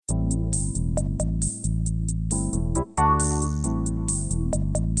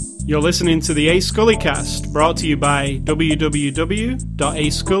You're listening to the A Scully cast, brought to you by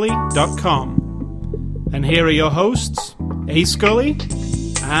www.ascully.com. And here are your hosts, A Scully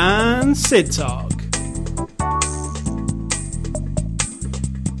and Sid Talk.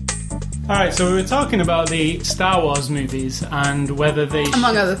 Alright, so we were talking about the Star Wars movies and whether they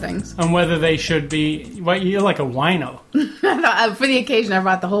among other things. And whether they should be... Well, you're like a wino. For the occasion, I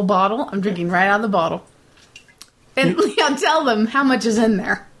brought the whole bottle. I'm drinking right out of the bottle. And I'll tell them how much is in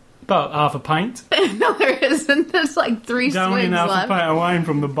there. About half a pint. No, there isn't. There's like three Down swigs in half left. a pint of wine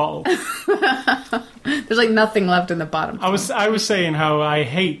from the bottle. There's like nothing left in the bottom. I was saying how I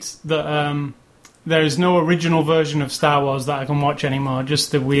hate that there is no original version of Star Wars that I can watch anymore,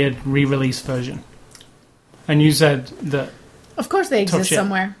 just the weird re-release version. And you said that... Of course they exist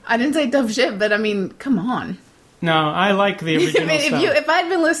somewhere. I didn't say tough shit, but I mean, come on. No, I like the original stuff. If I'd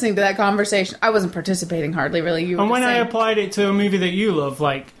been listening to that conversation, I wasn't participating hardly, really. And when I applied it to a movie that you love,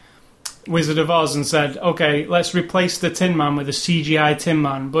 like Wizard of Oz, and said, okay, let's replace the Tin Man with a CGI Tin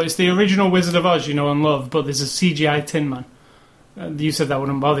Man, but it's the original Wizard of Oz you know and love, but there's a CGI Tin Man. You said that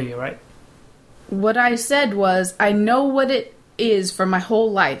wouldn't bother you, right? What I said was, I know what it is for my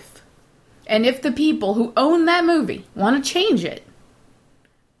whole life. And if the people who own that movie want to change it,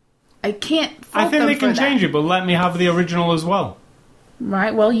 I can't fault I think them they can for change that. it, but let me have the original as well.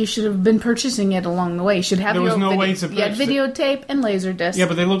 Right, well, you should have been purchasing it along the way. You should have There was no way to You had purchase it. videotape and Laserdisc. Yeah,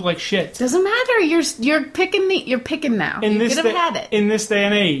 but they look like shit. Doesn't matter. You're picking now. You could have had it. In this day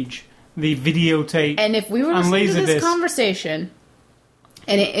and age, the videotape And if we were and listening to this Laserdisc... conversation,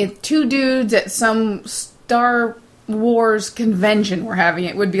 and it two dudes at some Star Wars convention were having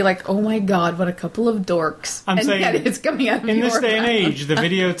it, would be like, oh my god, what a couple of dorks. I'm saying, yet it's coming out of in this your day and mouth. age, the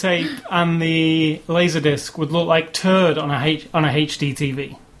videotape and the Laserdisc would look like turd on a HD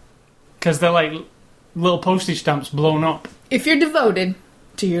TV. Because they're like little postage stamps blown up. If you're devoted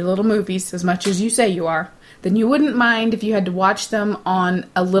to your little movies as much as you say you are, then you wouldn't mind if you had to watch them on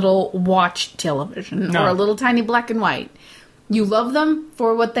a little watch television or a little tiny black and white. You love them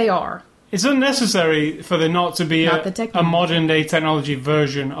for what they are. It's unnecessary for there not to be a modern-day technology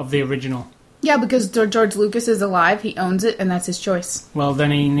version of the original. Yeah, because George Lucas is alive, he owns it, and that's his choice. Well,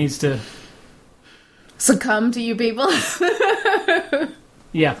 then he needs to... Succumb to you people?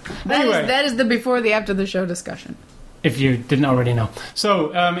 Yeah. Anyway, That is the before the after the show discussion. if you didn't already know.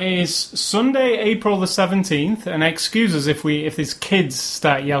 So, it is Sunday, April the 17th, and excuse us if these kids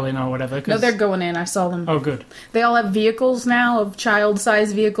start yelling or whatever. No, they're going in. I saw them. Oh, good. They all have vehicles now, of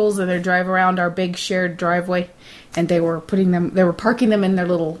child-sized vehicles, and they drive around our big shared driveway, and they were parking them in their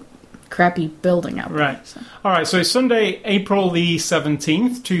little crappy building out there. Right. So. All right, so it's Sunday, April the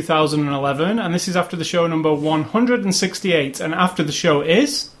 17th, 2011, and this is after the show number 168, and after the show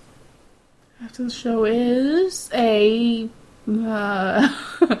is... After the show is a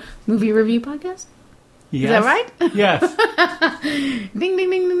movie review podcast? Yes. Is that right? Yes. Ding,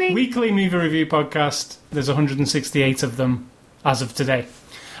 ding, ding, ding, ding. Weekly movie review podcast. There's 168 of them as of today.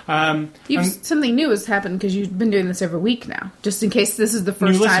 Something new has happened because you've been doing this every week now. Just in case this is the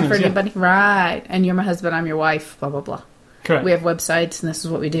first time for anybody. Yeah. Right. And you're my husband, I'm your wife, blah, blah, blah. Correct. We have websites and this is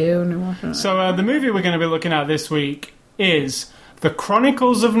what we do. So the movie we're going to be looking at this week is The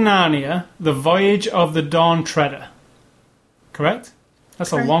Chronicles of Narnia, The Voyage of the Dawn Treader. Correct? That's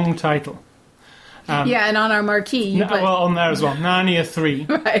Correct. A long title. Yeah, and on our marquee... on there as well. Narnia 3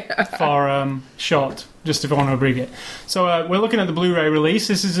 right. for short, just if I want to abbreviate. So we're looking at the Blu-ray release.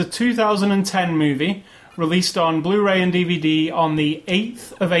 This is a 2010 movie, released on Blu-ray and DVD on the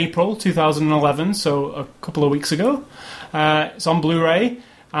 8th of April 2011, so a couple of weeks ago. It's on Blu-ray,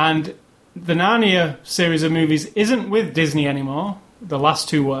 and the Narnia series of movies isn't with Disney anymore. The last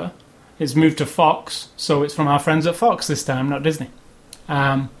two were. It's moved to Fox, so it's from our friends at Fox this time, not Disney.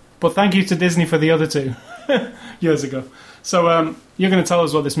 But thank you to Disney for the other two years ago. So you're going to tell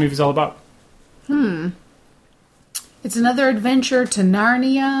us what this movie's all about. It's another adventure to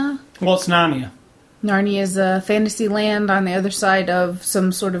Narnia. What's Narnia? Narnia is a fantasy land on the other side of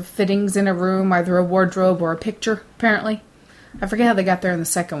some sort of fittings in a room, either a wardrobe or a picture, apparently. I forget how they got there in the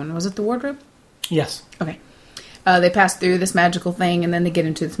second one. Was it the wardrobe? Yes. Okay. They pass through this magical thing, and then they get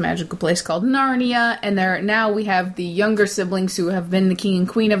into this magical place called Narnia, and now we have the younger siblings who have been the king and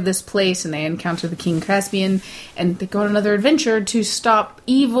queen of this place, and they encounter the King Caspian, and they go on another adventure to stop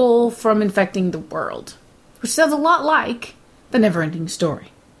evil from infecting the world. Which sounds a lot like The Neverending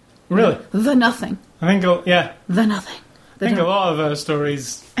Story. Really? The Nothing. I think, yeah. The Nothing. I think a lot of our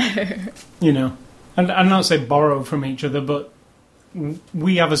stories, and I'd not say borrow from each other, but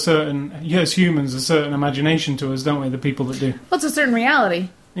we have as humans, a certain imagination to us, don't we? The people that do. Well, it's a certain reality.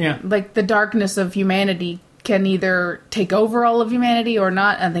 Yeah. Like the darkness of humanity can either take over all of humanity or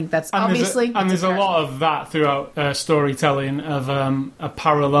not. I think that's obviously... There's a lot of that throughout storytelling of a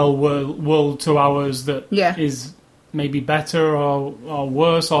parallel world to ours that is maybe better or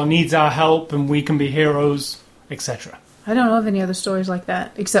worse or needs our help and we can be heroes, etc. I don't know of any other stories like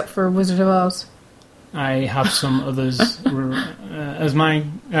that, except for Wizard of Oz. I have some others as my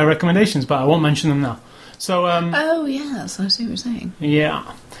recommendations, but I won't mention them now. So, oh, yes, I see what you're saying.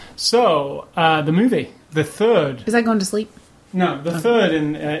 Yeah. So, the movie, the third... Is that going to sleep? No, the third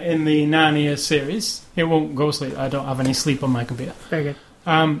in the Narnia series. It won't go sleep. I don't have any sleep on my computer. Very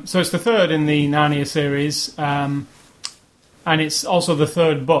good. So it's the third in the Narnia series, and it's also the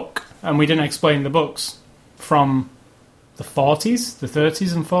third book. And we didn't explain the books from the 40s, the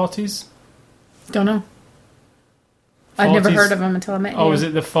 30s and 40s. Don't know. I'd never heard of them until I met you. Oh, was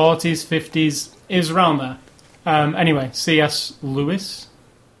it the 40s, 50s? It was around there. Anyway, C.S. Lewis,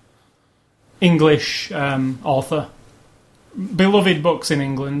 English author. Beloved books in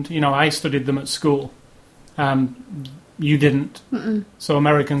England. You know, I studied them at school. You didn't. Mm-mm. So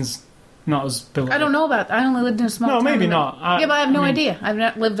Americans, not as beloved. I don't know about that. I only lived in a small town. No, maybe not. Yeah, but I have no idea. I've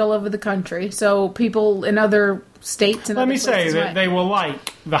not lived all over the country. So people in other states and let other me say that they were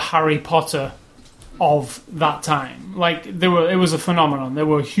like the Harry Potter of that time. Like, it was a phenomenon. There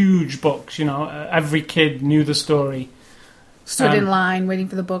were huge books, you know. Every kid knew the story. Stood in line waiting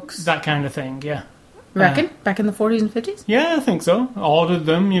for the books. That kind of thing, yeah. Reckon? Back in the 40s and 50s? Yeah, I think so. Ordered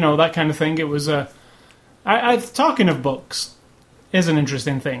them, you know, that kind of thing. It was talking of books is an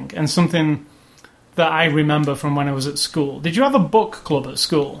interesting thing, and something that I remember from when I was at school. Did you have a book club at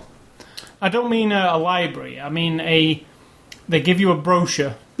school? I don't mean a library. I mean they give you a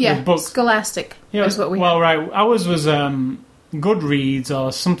brochure. Yeah, books. Scholastic is what we had. Well, right. Ours was Goodreads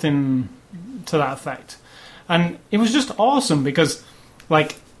or something to that effect. And it was just awesome because,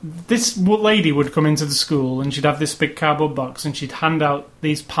 like, this lady would come into the school and she'd have this big cardboard box and she'd hand out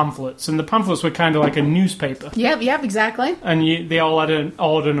these pamphlets. And the pamphlets were kind of like a newspaper. Yep, exactly. And they all had an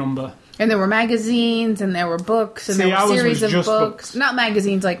order number. And there were magazines and there were books and there were series of books. Not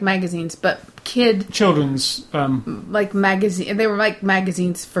magazines like magazines, but children's like magazine. They were like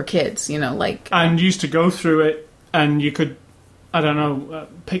magazines for kids, you know, like. And you used to go through it and you could, I don't know,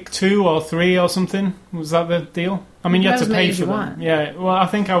 pick 2 or 3 or something. Was that the deal? I mean, you had to pay for them. Want. Yeah. Well, I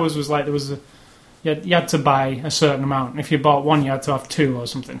think ours was like there was you had to buy a certain amount. If you bought one, you had to have 2 or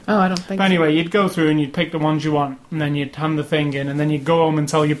something. Oh, I don't think. But anyway, you'd go through and you'd pick the ones you want, and then you'd hand the thing in, and then you'd go home and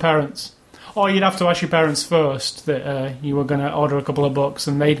tell your parents. Or you'd have to ask your parents first that you were going to order a couple of books,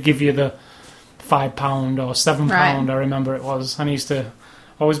 and they'd give you the £5 or £7. Right. I remember it was. And I used to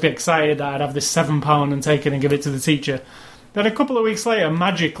always be excited that I'd have this £7 and take it and give it to the teacher. Then a couple of weeks later,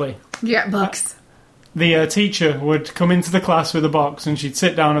 magically, books. The teacher would come into the class with a box, and she'd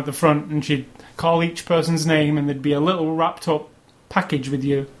sit down at the front, and she'd call each person's name, and there'd be a little wrapped up package with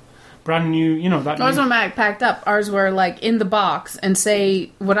you, brand new, you know that. Ours were packed up. Ours were like in the box, and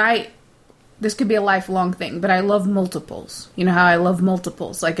say this could be a lifelong thing, but I love multiples. You know how I love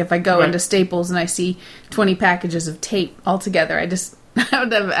multiples. Like if I go into Staples and I see 20 packages of tape all together, I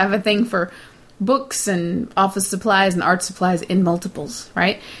would have a thing for books and office supplies and art supplies in multiples,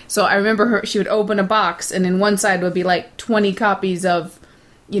 right? So I remember she would open a box, and in one side would be like 20 copies of,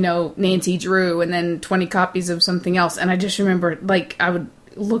 you know, Nancy Drew, and then 20 copies of something else. And I just remember, like, I would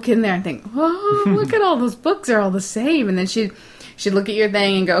look in there and think, oh, look at all those books, are all the same. And then she'd look at your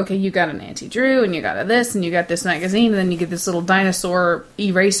thing and go, okay, you got a Nancy Drew, and you got a this, and you got this magazine, and then you get this little dinosaur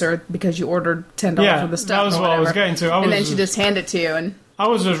eraser because you ordered $10 for the stuff. That was what I was getting to. And then she just hand it to you, and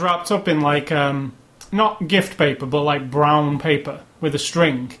ours was wrapped up in like not gift paper, but like brown paper with a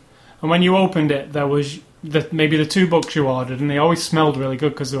string. And when you opened it, there was maybe the 2 books you ordered, and they always smelled really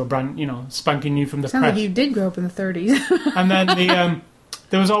good because they were brand, you know, spanking new from the Sounds press. Like you did grow up in the 30s. And then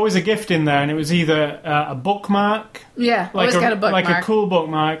there was always a gift in there, and it was either a bookmark. Yeah, always got a bookmark. Like a cool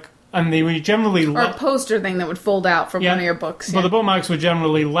bookmark. And they were generally... Or a poster thing that would fold out from one of your books. But the bookmarks were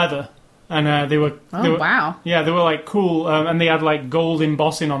generally leather. And they were... wow. Yeah, they were like cool, and they had like gold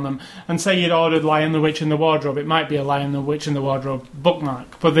embossing on them. And say you'd ordered Lion the Witch in the Wardrobe, it might be a Lion the Witch in the Wardrobe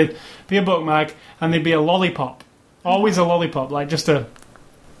bookmark. But they'd be a bookmark, and they'd be a lollipop. Always a lollipop, like just a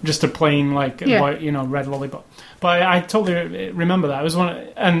plain, like, white, you know, red lollipop. But I totally remember that. It was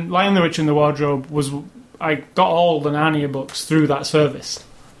and Lion the Witch in the Wardrobe was... I got all the Narnia books through that service.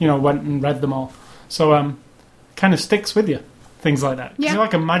 You know, went and read them all. So, kind of sticks with you. Things like that. Yeah. It's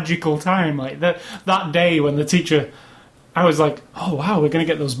like a magical time. Like that day when the teacher... I was like, oh, wow, we're going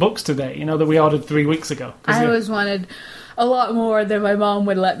to get those books today, you know, that we ordered 3 weeks ago. I always wanted a lot more than my mom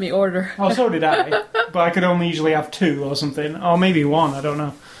would let me order. Oh, so did I. But I could only usually have 2 or something. Or maybe 1, I don't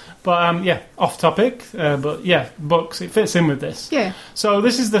know. But yeah, off topic. But yeah, books. It fits in with this. Yeah. So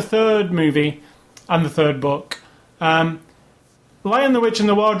this is the third movie and the third book. Lion, the Witch, and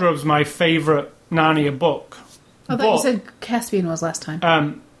the Wardrobe is my favourite Narnia book. I thought you said Caspian was last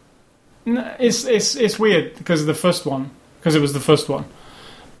time. It's weird because of the first one, because it was the first one.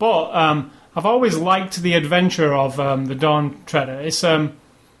 But I've always liked the adventure of the Dawn Treader. It's the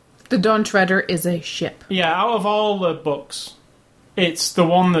Dawn Treader is a ship. Yeah, out of all the books, it's the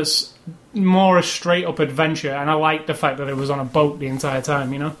one that's more a straight up adventure, and I like the fact that it was on a boat the entire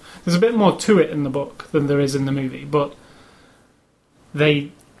time. You know, there's a bit more to it in the book than there is in the movie, but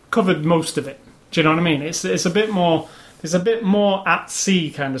they covered most of it. Do you know what I mean? It's a bit more. There's a bit more at sea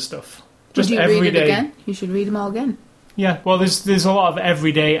kind of stuff. Just Would you every read it day. again? You should read them all again. Yeah, well, there's a lot of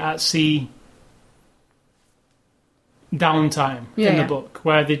everyday at sea downtime in the book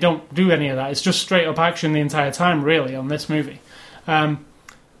where they don't do any of that. It's just straight up action the entire time, really, on this movie. But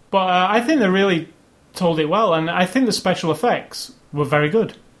I think they really told it well, and I think the special effects were very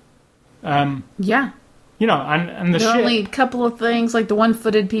good. Yeah. You know, and the There are ship. only a couple of things, like the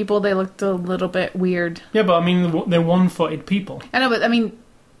one-footed people, they looked a little bit weird. Yeah, but I mean, they're one-footed people. I know, but I mean,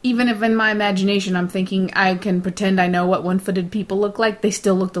 even if in my imagination I'm thinking I can pretend I know what one-footed people look like, they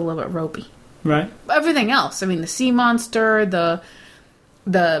still looked a little bit ropey. Right. Everything else, I mean, the sea monster, the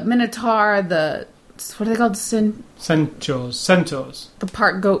minotaur, the what are they called? Centaurs. The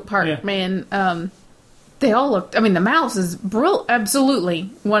part goat, part man. They all looked. I mean, the mouse is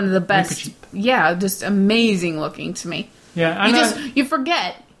absolutely one of the best. Ricochet. Yeah, just amazing looking to me. Yeah, and You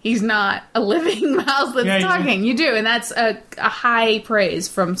forget he's not a living mouse that's talking. You do, and that's a high praise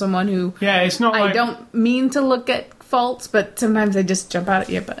from someone who. Yeah, it's not. I don't mean to look at faults, but sometimes they just jump out at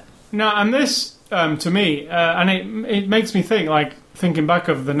you. But no, and this to me, and it makes me think, like thinking back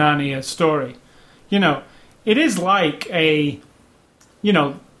of the Narnia story. You know, it is like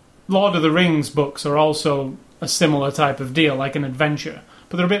Lord of the Rings books are also a similar type of deal, like an adventure,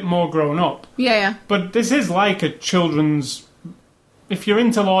 but they're a bit more grown up. Yeah. But this is like a children's. If you're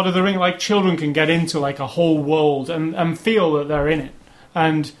into Lord of the Rings, like children can get into like a whole world and feel that they're in it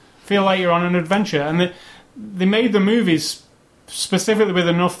and feel like you're on an adventure. And they made the movies specifically with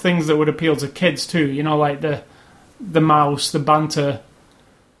enough things that would appeal to kids too. You know, like the mouse, the banter.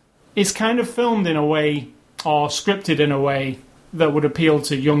 It's kind of filmed in a way or scripted in a way that would appeal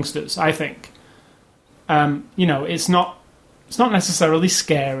to youngsters, I think. You know, it's not necessarily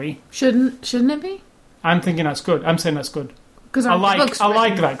scary. Shouldn't it be? I'm thinking that's good. I'm saying that's good. Because I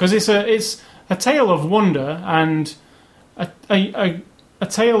like that because it's a tale of wonder and a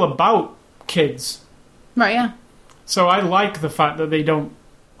tale about kids. Right. Yeah. So I like the fact that they don't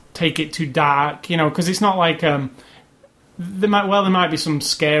take it too dark, you know, because it's not like there might be some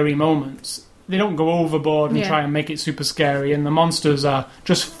scary moments. They don't go overboard and try and make it super scary, and the monsters are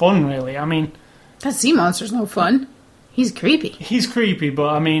just fun, really. I mean, that sea monster's no fun. He's creepy. He's creepy, but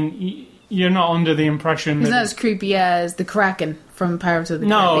I mean, you're not under the impression he's that not as creepy as the Kraken from Pirates of the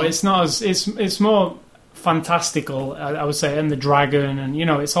Caribbean. No, it's not as it's more fantastical, I would say, and the dragon, and you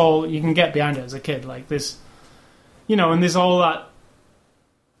know, it's all you can get behind it as a kid, like this, you know, and there's all that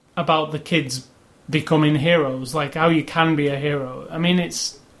about the kids becoming heroes, like how you can be a hero. I mean,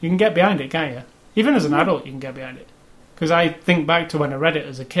 you can get behind it, can't you? Even as an adult, you can get behind it. Because I think back to when I read it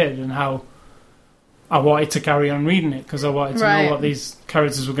as a kid and how I wanted to carry on reading it because I wanted to know what these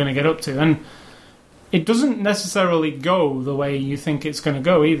characters were going to get up to. And it doesn't necessarily go the way you think it's going to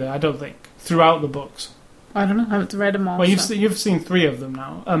go either, I don't think, throughout the books. I don't know. I haven't read them all. Well, you've seen 3 of them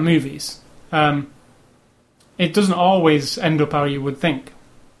now, movies. It doesn't always end up how you would think.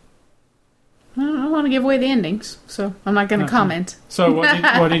 I don't want to give away the endings, so I'm not going to comment. So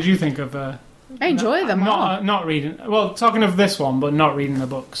what did you think of... I enjoy them all. Not reading... Well, talking of this one, but not reading the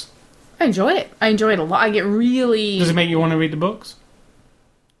books. I enjoy it. I enjoy it a lot. I get really... Does it make you want to read the books?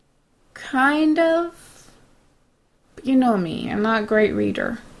 Kind of. But you know me. I'm not a great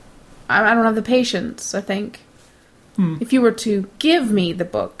reader. I don't have the patience, I think. If you were to give me the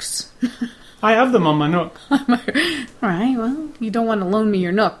books... I have them on my Nook. Right, well, you don't want to loan me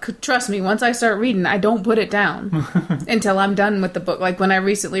your Nook. Trust me, once I start reading, I don't put it down until I'm done with the book. Like when I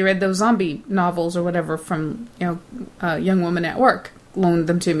recently read those zombie novels or whatever from, a young woman at work loaned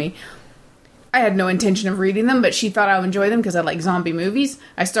them to me. I had no intention of reading them, but she thought I would enjoy them because I like zombie movies.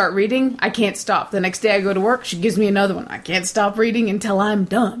 I start reading, I can't stop. The next day I go to work, she gives me another one. I can't stop reading until I'm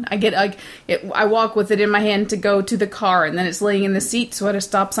done. I walk with it in my hand to go to the car, and then it's laying in the seat, so at a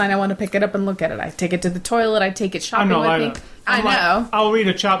stop sign I want to pick it up and look at it. I take it to the toilet, I take it shopping with me. I know. I'll read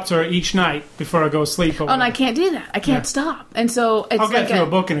a chapter each night before I go to sleep. And I can't do that. I can't stop. And so it's I'll get through a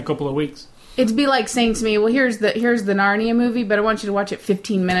book in a couple of weeks. It'd be like saying to me, well, here's the Narnia movie, but I want you to watch it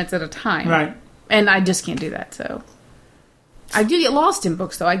 15 minutes at a time. Right. And I just can't do that, so... I do get lost in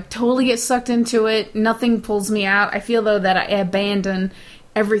books, though. I totally get sucked into it. Nothing pulls me out. I feel, though, that I abandon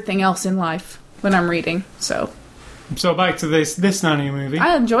everything else in life when I'm reading, so... So back to this Narnia movie.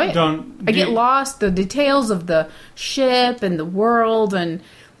 I enjoy it. I get lost, the details of the ship and the world, and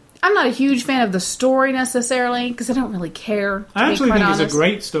I'm not a huge fan of the story necessarily, because I don't really care. I actually think it's a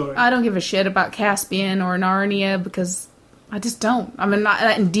great story. I don't give a shit about Caspian or Narnia, because I just don't. I'm not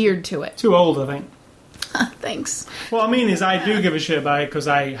that endeared to it. Too old, I think. Thanks. What I mean is I do give a shit about it because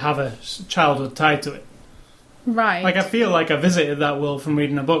I have a childhood tie to it. Right. Like, I feel like I visited that world from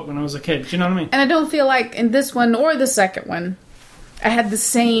reading a book when I was a kid. Do you know what I mean? And I don't feel like in this one or the second one, I had the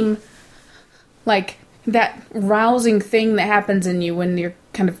same, like, that rousing thing that happens in you when you're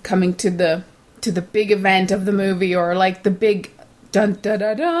kind of coming to the big event of the movie, or, like, the big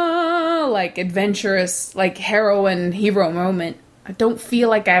dun-da-da-da, like, adventurous, like, heroine-hero moment. I don't feel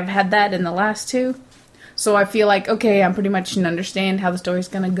like I've had that in the last two. So I feel like, okay, I'm pretty much can understand how the story's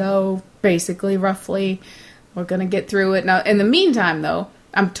going to go, basically, roughly. We're going to get through it. Now, in the meantime, though,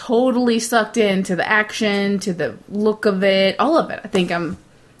 I'm totally sucked into the action, to the look of it, all of it.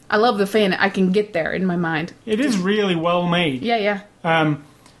 I love the fan. I can get there in my mind. It is really well made. Yeah.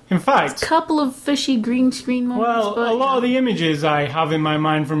 In fact... A couple of fishy green screen moments. Well, but, a lot of the images I have in my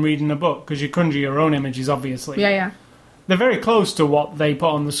mind from reading the book, because you conjure your own images, obviously. Yeah. They're very close to what they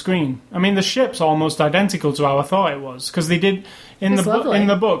put on the screen. I mean, the ship's almost identical to how I thought it was, because they did in the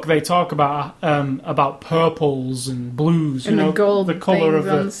book they talk about purples and blues, and the gold, the color of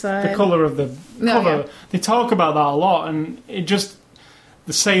the color of the cover. Yeah. They talk about that a lot, and it just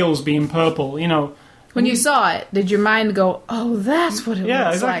the sails being purple. When you saw it, did your mind go, "Oh, that's what it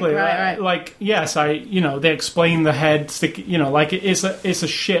looks exactly. like"? Right. Like, yes, they explain the head stick. Like it's a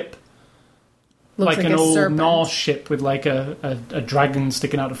ship. Looks like an old serpent. Norse ship with like a dragon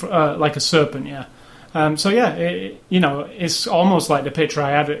sticking out of like a serpent, yeah. It's almost like the picture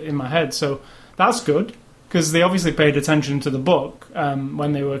I had in my head. So that's good because they obviously paid attention to the book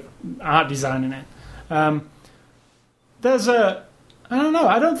when they were art designing it. I don't know.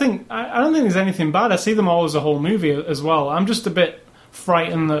 I don't think there's anything bad. I see them all as a whole movie as well. I'm just a bit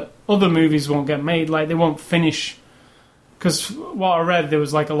frightened that other movies won't get made, like they won't finish. Because what I read, there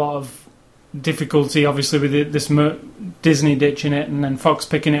was like a lot of difficulty, obviously, with this Disney ditching it and then Fox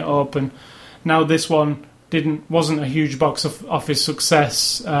picking it up, and now this one wasn't a huge box office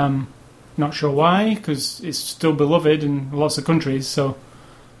success. Not sure why, because it's still beloved in lots of countries. So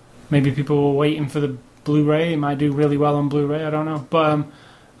maybe people were waiting for the Blu-ray. It might do really well on Blu-ray. I don't know, but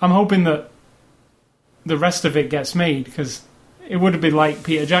I'm hoping that the rest of it gets made, because it would have been like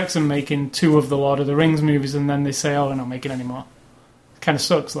Peter Jackson making 2 of the Lord of the Rings movies, and then they say, "Oh, we're not making any more." It kind of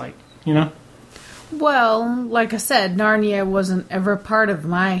sucks, like. Well, like I said, Narnia wasn't ever part of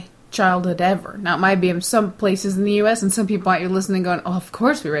my childhood ever. Now, it might be in some places in the U.S., and some people out here listening going, "Oh, of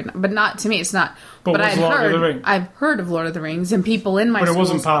course we read it." But not to me, it's not. But I've heard of Lord of the Rings, and people in my But it schools,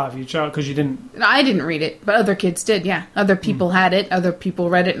 wasn't part of your child, because you didn't... No, I didn't read it, but other kids did, yeah. Other people had it, other people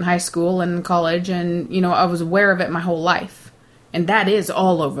read it in high school and college, and, I was aware of it my whole life. And that is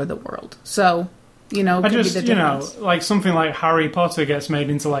all over the world. So... I just, like something like Harry Potter gets made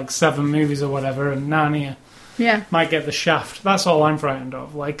into like 7 movies or whatever, and Narnia might get the shaft. That's all I'm frightened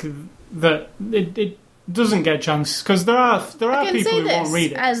of. Like, that it doesn't get a chance, because there are people who won't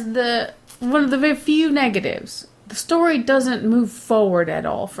read it. As one of the very few negatives, the story doesn't move forward at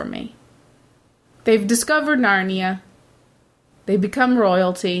all for me. They've discovered Narnia. They become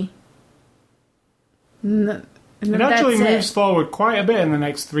royalty. It actually moves forward quite a bit in the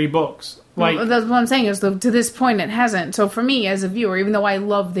next 3 books. Like, well, that's what I'm saying, is to this point it hasn't. So for me, as a viewer, even though I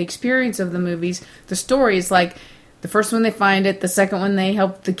love the experience of the movies, the story is like, the first one they find it, the second one they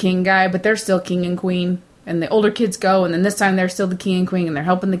help the king guy, but they're still king and queen. And the older kids go, and then this time they're still the king and queen, and they're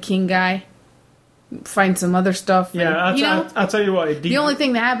helping the king guy find some other stuff. Yeah, and, I'll tell you what. The only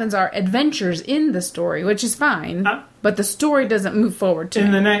thing that happens are adventures in the story, which is fine, but the story doesn't move forward to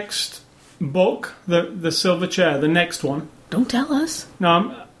In the next book, the Silver Chair, the next one... Don't tell us.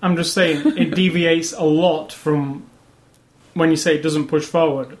 No, I'm just saying, it deviates a lot from when you say it doesn't push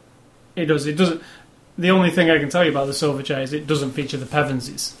forward. It does. It doesn't. The only thing I can tell you about the Silver Chair is it doesn't feature the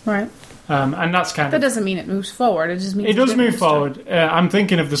Pevensies. Right. And that's kind of... That doesn't mean it moves forward. It just means... It does move forward. I'm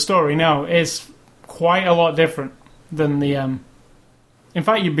thinking of the story now. It's quite a lot different than the... In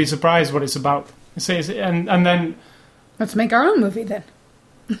fact, you'd be surprised what it's about. And then... Let's make our own movie, then.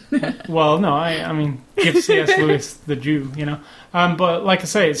 Well, no, I mean, give C.S. Lewis the due, But like I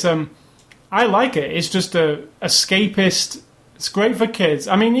say, it's I like it. It's just a escapist It's great for kids.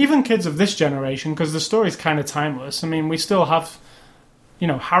 I mean, even kids of this generation, because the story's kind of timeless. I mean, we still have,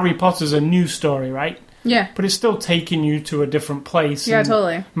 Harry Potter's a new story, right? Yeah. But it's still taking you to a different place. Yeah, and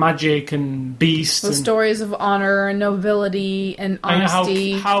totally. Magic and beasts. The stories of honor and nobility and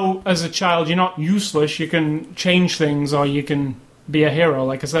honesty. And how, as a child, you're not useless. You can change things or you can be a hero.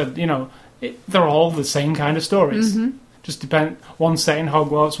 Like I said, they're all the same kind of stories. Mm-hmm. Just depend. One set in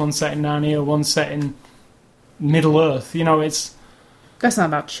Hogwarts, one set in Narnia, one set in Middle Earth. It's... That's not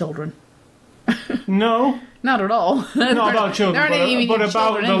about children. No. Not at all. Not about children, but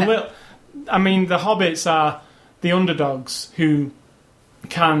about the little... I mean, the hobbits are the underdogs who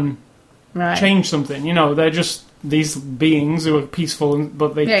can change something. They're just these beings who are peaceful,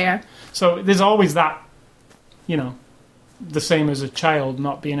 but they... Yeah. So there's always that, the same as a child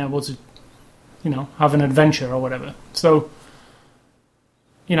not being able to, have an adventure or whatever. So,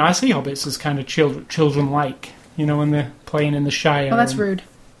 I see hobbits as kind of children-like, when they're playing in the Shire. Well, that's rude,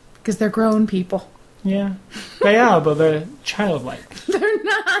 because they're grown people. Yeah, they are, but they're childlike. They're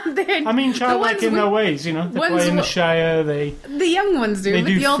not. Childlike in their ways, They play in the Shire, The young ones do, but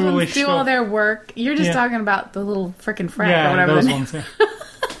the old ones do all their work. You're just talking about the little frickin' frat or whatever. Those ones, yeah.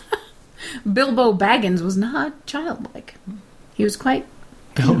 Bilbo Baggins was not childlike. He was quite...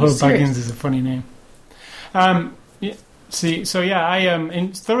 Bilbo Baggins is a funny name. I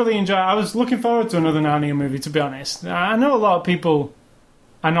thoroughly enjoy... I was looking forward to another Narnia movie, to be honest. I know a lot of people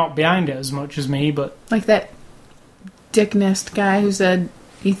are not behind it as much as me, but... Like that Dick Nest guy who said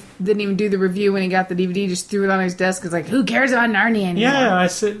he didn't even do the review when he got the DVD, just threw it on his desk. It's like, who cares about Narnia anymore? Yeah, I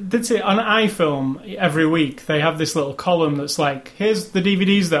did see it on iFilm every week. They have this little column that's like, here's the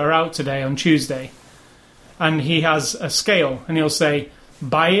DVDs that are out today on Tuesday. And he has a scale, and he'll say,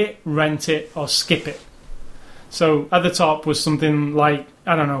 buy it, rent it, or skip it. So at the top was something like,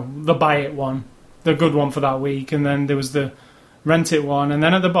 I don't know, the buy it one, the good one for that week, and then there was the rent it one, and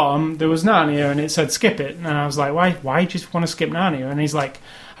then at the bottom there was Narnia, and it said skip it, and I was like, why do you just want to skip Narnia? And he's like,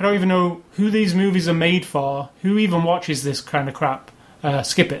 I don't even know who these movies are made for, who even watches this kind of crap,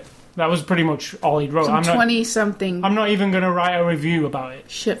 skip it. That was pretty much all he wrote. Some 20-something... I'm not even going to write a review about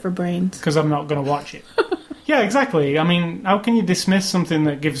it. Shit for brains. Because I'm not going to watch it. Yeah, exactly. I mean, how can you dismiss something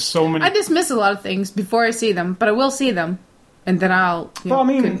that gives so many... I dismiss a lot of things before I see them, but I will see them. And then I'll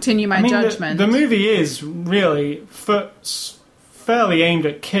continue my judgment. The movie is really fairly aimed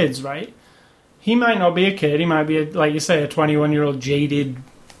at kids, right? He might not be a kid. He might be, like you say, a 21-year-old jaded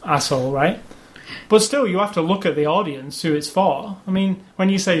asshole, right? But still, you have to look at the audience, who it's for. I mean, when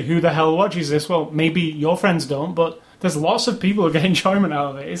you say, who the hell watches this? Well, maybe your friends don't, but there's lots of people who get enjoyment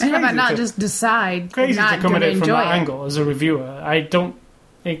out of it. It's and how about not just decide crazy not to come at it from that it. angle as a reviewer. I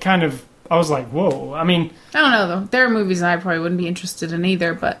was like, whoa. I mean... I don't know, though. There are movies I probably wouldn't be interested in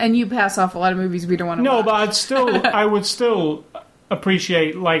either, and you pass off a lot of movies we don't want to watch. No, but I would still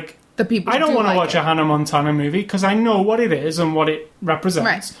appreciate, like... The people I don't want to watch it. a Hannah Montana movie, because I know what it is and what it represents.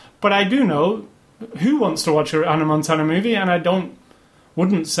 Right. But I do know who wants to watch a Hannah Montana movie, and I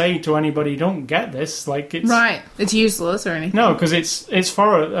wouldn't say to anybody, don't get this. Like, it's... Right. It's useless or anything. No, because it's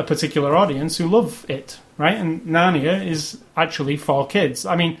for a particular audience who love it, right? And Narnia is actually for kids.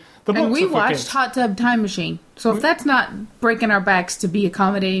 I mean... And we watched kids. Hot Tub Time Machine. So if that's not breaking our backs to be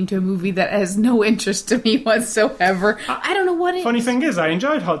accommodating to a movie that has no interest to me whatsoever, I don't know what it is. Funny thing is, I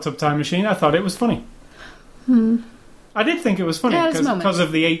enjoyed Hot Tub Time Machine. I thought it was funny. I did think it was funny because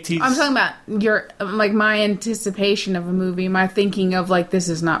of the 80s. I'm talking about my anticipation of a movie, my thinking of like, this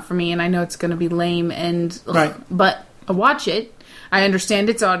is not for me, and I know it's going to be lame, and right. But I watch it. I understand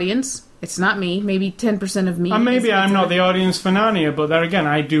its audience. It's not me. Maybe 10% of me. And maybe I'm not the audience for Narnia, but there again,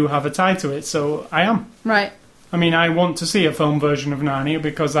 I do have a tie to it, so I am. Right. I mean, I want to see a film version of Narnia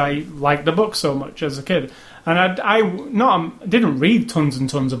because I liked the book so much as a kid. And I didn't read tons and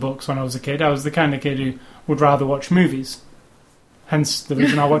tons of books when I was a kid. I was the kind of kid who would rather watch movies. Hence the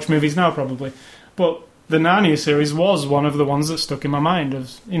reason I watch movies now, probably. But the Narnia series was one of the ones that stuck in my mind.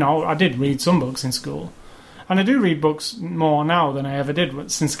 I did read some books in school. And I do read books more now than I ever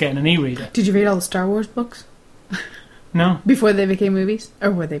did since getting an e-reader. Did you read all the Star Wars books? No. Before they became movies? Or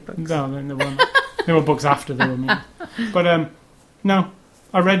were they books? No, they weren't. They were books after they were movies. But, no.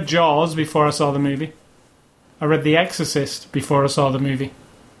 I read Jaws before I saw the movie. I read The Exorcist before I saw the movie.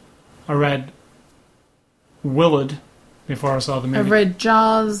 I read Willard before I saw the movie. I read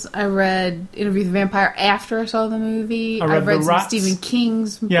Jaws. I read Interview with the Vampire after I saw the movie. I read some Stephen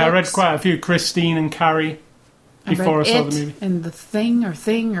King's books. Yeah, I read quite a few. Christine and Carrie before I saw the movie. And The Thing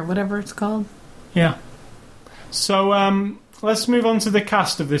or whatever it's called. Yeah. So let's move on to the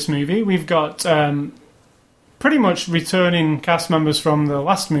cast of this movie. We've got pretty much returning cast members from the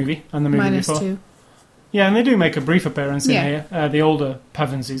last movie and the movie before. -2. Yeah, and they do make a brief appearance in Yeah. here, the older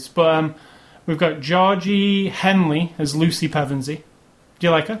Pevensies. But we've got Georgie Henley as Lucy Pevensey. Do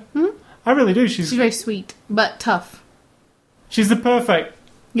you like her? Mhm. I really do. She's She's very sweet, but tough. she's the perfect,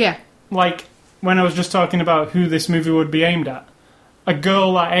 Yeah. like, when I was just talking about who this movie would be aimed at, a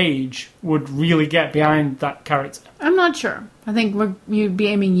girl that age would really get behind that character. I'm not sure. I think you'd be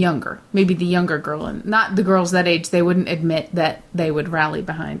aiming younger. Maybe the younger girl. And not the girls that age. They wouldn't admit that they would rally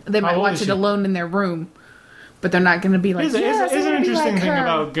behind. They might old watch is it she? alone in their room. But they're not going to be like, Here's yes, an I wanna be interesting like thing her.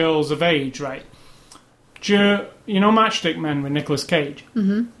 about girls of age, right? Do you know Matchstick Men with Nicolas Cage?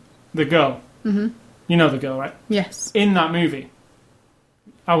 Mm-hmm. The girl. Mm-hmm. You know the girl, right? Yes. In that movie.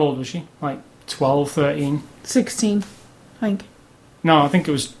 How old was she? Like 12, 13? 16, I think. No, I think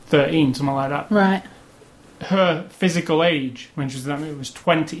it was 13, something like that. Right. Her physical age when she was in that movie was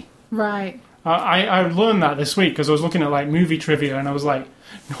 20. Right. I learned that this week because I was looking at like movie trivia and I was like,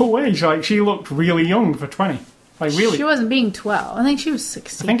 no way, she looked really young for 20. Like really. She wasn't being 12. I think she was I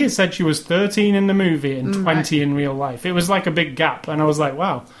 16. think it said she was 13 in the movie and 20 in real life. It was like a big gap and I was like,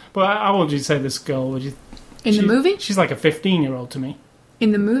 wow. But how old would you say this girl? In the movie? She's like a 15-year-old to me.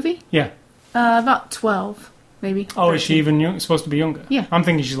 In the movie? Yeah. About 12, maybe. Oh, is 13. she even young, supposed to be younger? Yeah. I'm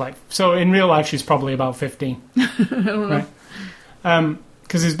thinking she's like... So in real life, she's probably about 15. I don't know. Right?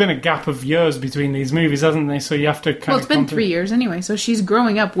 Because there's been a gap of years between these movies, hasn't there? So you have to kind Well, of... it's been 3 years anyway, so she's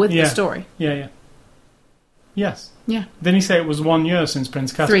growing up with Yeah. the story. Yeah, yeah. Yes. Yeah. Didn't he say it was 1 year since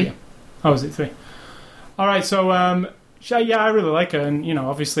Prince Caspian? 3. Oh, was it 3? All right, so... yeah, I really like her. And,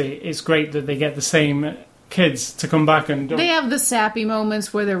 obviously, it's great that they get the same kids to come back and... They have the sappy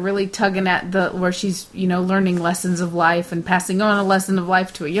moments where they're really tugging at where she's, learning lessons of life and passing on a lesson of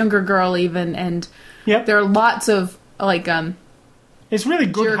life to a younger girl even. And Yep. there are lots of, It's really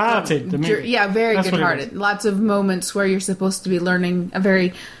good-hearted, the movie. yeah, very That's what it good-hearted. Lots of moments where you're supposed to be learning a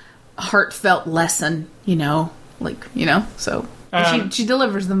very heartfelt lesson, so she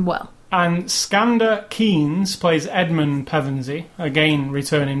delivers them well. And Skander Keynes plays Edmund Pevensey, again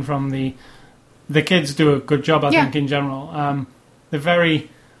returning from the kids do a good job, I think, in general. They're very...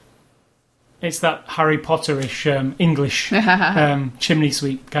 It's that Harry Potter-ish English chimney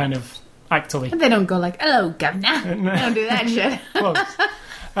sweep kind of actorly. And they don't go like, hello, governor. They don't do that shit. Close.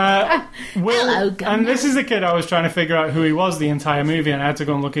 Hello, governor. And this is a kid I was trying to figure out who he was the entire movie, and I had to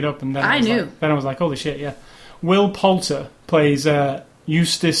go and look it up, and then I knew. Then I was like, holy shit, yeah. Will Poulter plays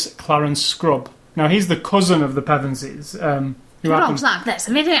Eustace Clarence Scrubb. Now, he's the cousin of the Pevensies. Who happens... like this.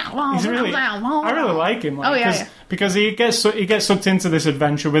 I really like him. Because he gets sucked into this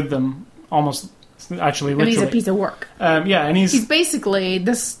adventure with them, almost actually literally. And he's a piece of work. And he's basically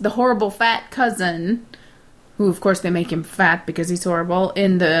the horrible fat cousin, who of course they make him fat because he's horrible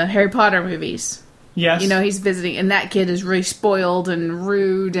in the Harry Potter movies. yes, He's visiting, and that kid is really spoiled and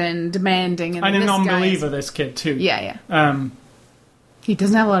rude and demanding, and and a this non-believer. guy's- This kid too. Yeah. Um, He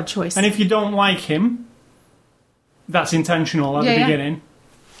doesn't have a lot of choice. and if you don't like him, that's intentional at the beginning.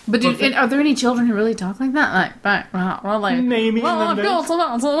 But are there any children who really talk like that? Maybe in them days.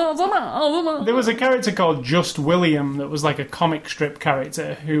 There There was a character called Just William that was like a comic strip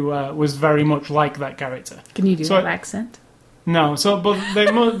character who was very much like that character. Can you do So that accent? No, but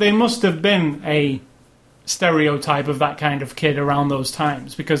they must have been a stereotype of that kind of kid around those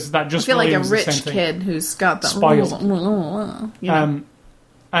times because that I Just feel like a William's the same rich thing. kid who's got the Spoiled.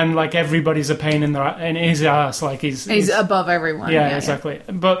 And like everybody's a pain in his ass, like he's above everyone. yeah, exactly.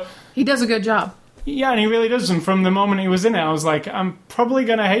 But He does a good job. yeah, and he really does. And from the moment he was in it, I was like, I'm probably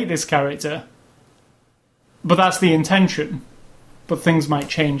gonna hate this character, but that's the intention. But things might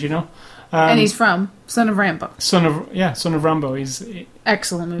change, And he's from Son of Rambo. Son of Rambo. He's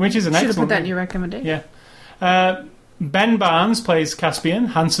Excellent movie. Which is an Should have excellent put that in movie. your recommendation. yeah. Ben Barnes plays Caspian,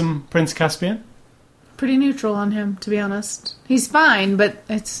 handsome Prince Caspian. Pretty neutral on him, to be honest. He's fine, but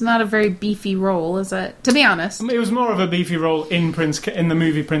it's not a very beefy role, is it? To be honest. It was more of a beefy role in the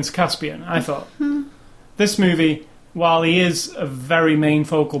movie Prince Caspian, I thought. This movie, while he is a very main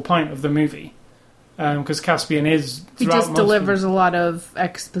focal point of the movie, because Caspian is... He throughout just most of delivers a lot of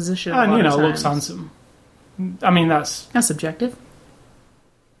exposition. And, a lot of looks times. handsome. I mean, that's... That's subjective.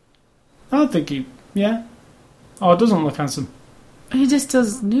 I don't think he... Yeah. Oh, it doesn't look handsome. He just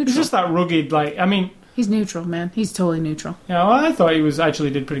does neutral. It's just that rugged, He's neutral, man. He's totally neutral. I thought he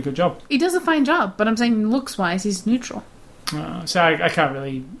did a pretty good job. He does a fine job, but I'm saying looks-wise, he's neutral. So I can't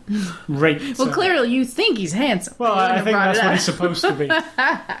really rate... Well, clearly you think he's handsome. Well, You I wouldn't think have that's brought what it he's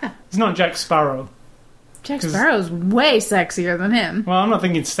supposed to be. He's not Jack Sparrow. up. Jack Sparrow's way sexier than him. Well, I'm not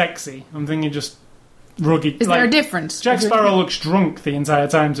thinking sexy. I'm thinking just rugged. Is there a difference? Jack Sparrow looks drunk the entire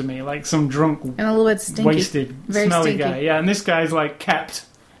time to me, like some drunk, And a little bit stinky. wasted, Very smelly stinky. guy. Yeah, and this guy's kept.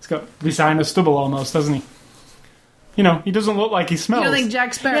 He's got designer stubble almost, doesn't he? You know, he doesn't look like he smells. You don't think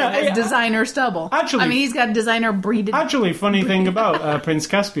Jack Sparrow has designer stubble? Actually, I mean, he's got designer breeded... Actually, funny thing about Prince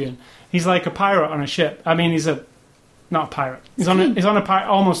Caspian, he's like a pirate on a ship. I mean, not a pirate. He's on a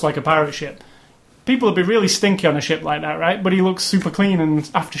almost like a pirate ship. People would be really stinky on a ship like that, right? But he looks super clean and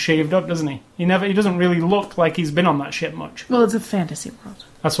after shaved up, doesn't he? He doesn't really look like he's been on that ship much. Well, it's a fantasy world.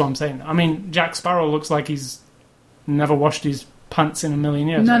 That's what I'm saying. I mean, Jack Sparrow looks like he's never washed his pants in a million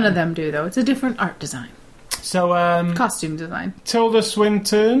years. None of them do, though. It's a different art design. So, costume design. Tilda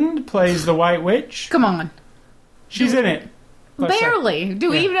Swinton plays the White Witch. Come on. She's in it. Barely.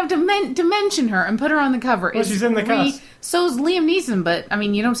 Do we even have to mention her and put her on the cover? Well, she's in the cast. So's Liam Neeson, but, I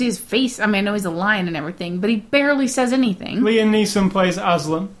mean, you don't see his face. I mean, I know he's a lion and everything, but he barely says anything. Liam Neeson plays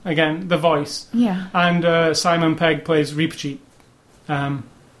Aslan, again, the voice. Yeah. And Simon Pegg plays Reepicheep. And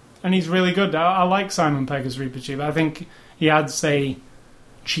he's really good. I like Simon Pegg as Reepicheep. I think he adds a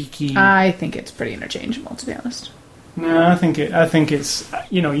cheeky... I think it's pretty interchangeable, to be honest. No, I think it's...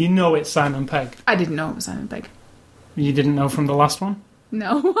 You know it's Simon Pegg. I didn't know it was Simon Pegg. You didn't know from the last one?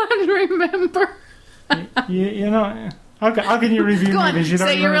 No, I don't remember. you know... How can you review movies? You don't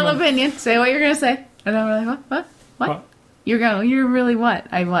say your real remember? Opinion. Say what you're going to say. I don't really... What? You're really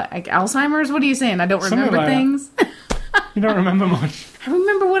what? Like Alzheimer's? What are you saying? I don't remember like things? You don't remember much. I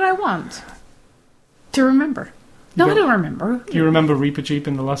remember what I want to remember. No, I don't remember. Do you remember Reepicheep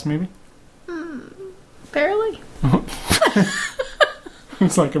in the last movie? Barely.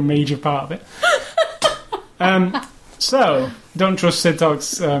 It's like a major part of it. So, don't trust Sid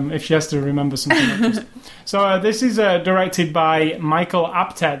talks if she has to remember something. So, this is directed by Michael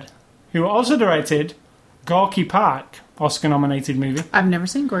Apted, who also directed Gorky Park, Oscar-nominated movie. I've never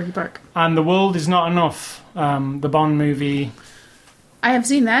seen Gorky Park. And The World Is Not Enough, the Bond movie. I have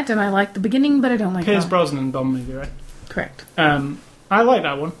seen that, and I like the beginning, but I don't like Pierce that. Brosnan Bond movie, right? Correct. I like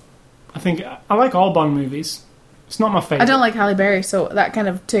that one. I like all Bond movies. It's not my favourite. I don't like Halle Berry, so that kind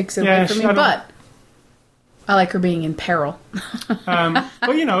of takes it away from me, but I like her being in peril.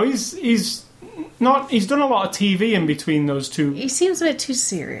 But, you know, he's done a lot of TV in between those two. He seems a bit too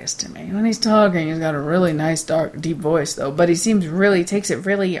serious to me. When he's talking, he's got a really nice, dark, deep voice, though, but he takes it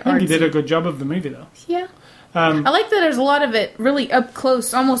really artsy. I think he did a good job of the movie, though. Yeah. I like that there's a lot of it really up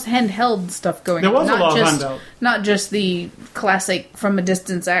close, almost handheld stuff going on. There was a lot of handheld. Not just the classic from a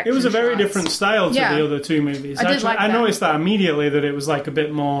distance action. It was a very shots. different style to the other two movies. I noticed that immediately, that it was like a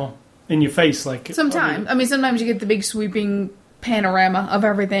bit more in your face. Sometimes. I mean, sometimes you get the big sweeping panorama of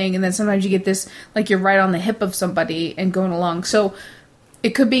everything, and then sometimes you get this, like you're right on the hip of somebody and going along. So it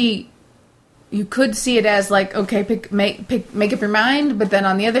could be... You could see it as like, okay, make up your mind, but then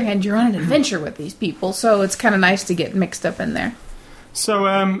on the other hand, you're on an adventure with these people, so it's kind of nice to get mixed up in there.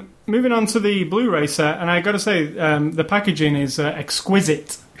 So, moving on to the Blu-ray set, and I got to say, the packaging is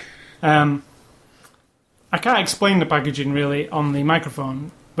exquisite. I can't explain the packaging really on the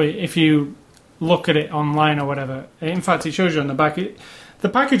microphone, but if you look at it online or whatever, in fact, it shows you on the back. The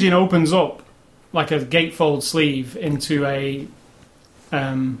packaging opens up like a gatefold sleeve into a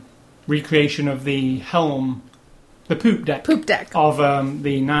recreation of the helm, the poop deck of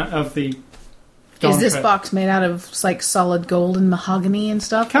the. Is this box made out of like solid gold and mahogany and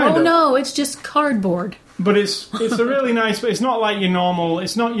stuff? Kind of. No, it's just cardboard. But it's a really nice. But it's not like your normal.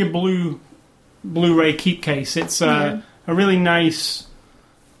 It's not your Blu-ray keep case. It's a really nice,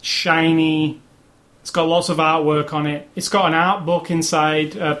 shiny. It's got lots of artwork on it. It's got an art book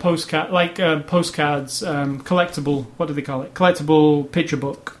inside, postcards, collectible. What do they call it? Collectible picture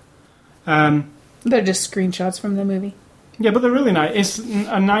book. They're just screenshots from the movie. Yeah, but they're really nice. It's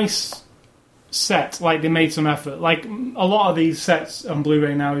a nice set. Like, they made some effort. Like, a lot of these sets on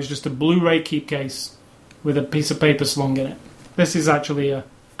Blu-ray now is just a Blu-ray keep case with a piece of paper slung in it. This is actually a...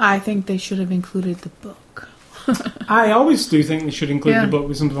 I think they should have included the book. I always do think they should include the book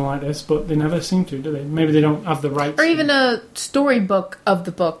with something like this, but they never seem to, do they? Maybe they don't have the rights. Or even a storybook of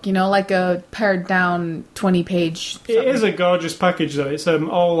the book, you know, like a pared down 20-page... It is a gorgeous package, though. It's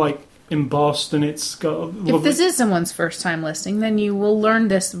all, like, embossed, and it's got a lovely... If this is someone's first time listening, then you will learn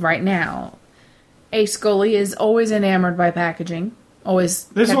this right now. A. Scully is always enamored by packaging. Always.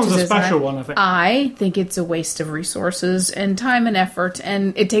 This one's a special one, I think. I think it's a waste of resources and time and effort,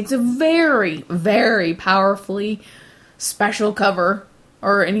 and it takes a very, very powerfully special cover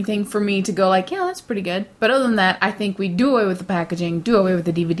or anything for me to go like, yeah, that's pretty good. But other than that, I think we do away with the packaging, do away with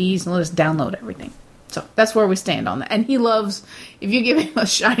the DVDs, and let us download everything. So that's where we stand on that. And he loves, if you give him a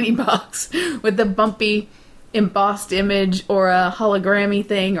shiny box with a bumpy embossed image or a hologrammy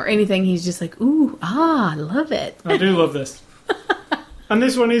thing or anything, he's just like, ooh, I love it. I do love this. And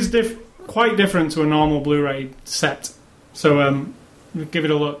this one is quite different to a normal Blu-ray set. So give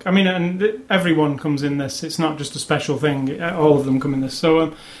it a look. I mean, and everyone comes in this. It's not just a special thing. All of them come in this.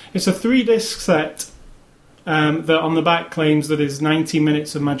 So it's a 3-disc set that on the back claims that is 90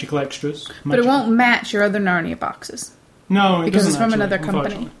 minutes of magical extras. But it won't match your other Narnia boxes. No, it because doesn't it's from actually, another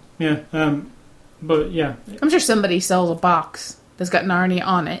company. Yeah, but yeah. I'm sure somebody sells a box that's got Narnia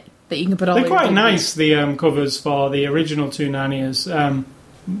on it that you can put all They're your quite DVDs. nice, the covers for the original 2 Narnias,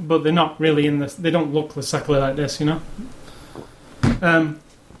 but they're not really in this. They don't look exactly like this, you know.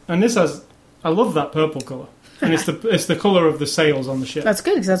 And this has, I love that purple colour, and it's the colour of the sails on the ship. That's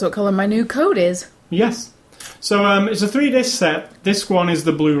good because that's what color my new coat is. Yes. So it's a 3-disc set. Disc 1 is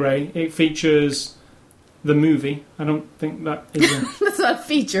the Blu-ray. It features the movie. I don't think that is That's not a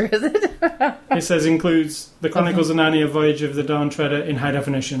feature, is it? it says includes the Chronicles of Narnia Voyage of the Dawn Treader in high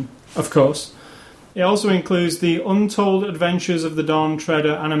definition, of course. It also includes the Untold Adventures of the Dawn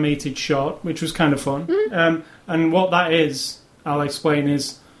Treader animated short, which was kind of fun. Mm-hmm. And what that is, I'll explain,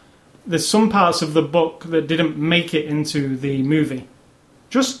 is there's some parts of the book that didn't make it into the movie.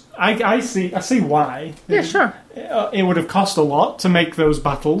 Just, I see why. Yeah, sure. It would have cost a lot to make those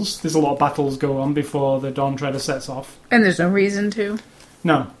battles. There's a lot of battles go on before the Dawn Treader sets off. And there's no reason to.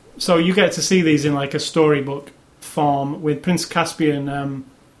 No. So you get to see these in like a storybook form with Prince Caspian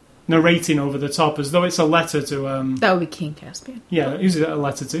narrating over the top as though it's a letter to... That would be King Caspian. Yeah, who's it a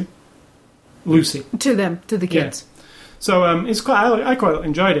letter to? Lucy. To them, to the kids. Yeah. So it's quite. I quite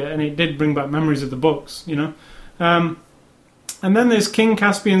enjoyed it, and it did bring back memories of the books, you know. And then there's King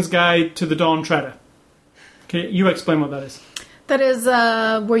Caspian's Guide to the Dawn Treader. Okay, you explain what that is. That is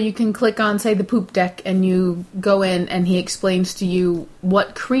where you can click on, say, the poop deck, and you go in, and he explains to you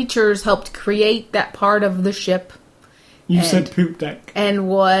what creatures helped create that part of the ship. You said poop deck. And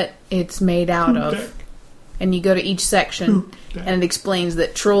what it's made out Poop of. deck. And you go to each section, Poop deck. and it explains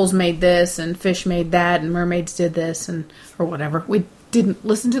that trolls made this, and fish made that, and mermaids did this, and or whatever. We didn't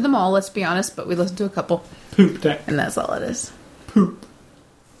listen to them all, let's be honest, but we listened to a couple. Poop deck. And that's all it is. Poop.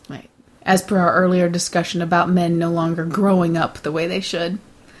 Right. As per our earlier discussion about men no longer growing up the way they should.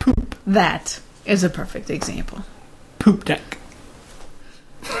 Poop. That is a perfect example. Poop deck.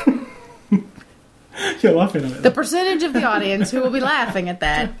 You're laughing at it. The percentage of the audience who will be laughing at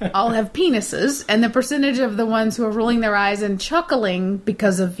that all have penises, and the percentage of the ones who are rolling their eyes and chuckling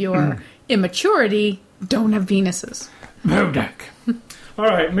because of your immaturity don't have penises. Poop deck. All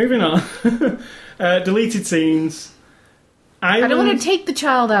right, moving on. Deleted scenes. I don't want Islands, to take the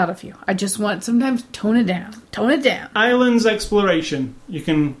child out of you. I just want sometimes tone it down. Tone it down. Islands Exploration. You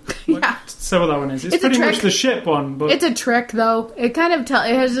can Yeah. say what that one is. It's It's a pretty much trick. the ship one, but It's a trick, though. It kind of it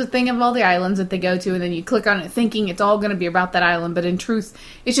has a thing of all the islands that they go to, and then you click on it thinking it's all going to be about that island, but in truth,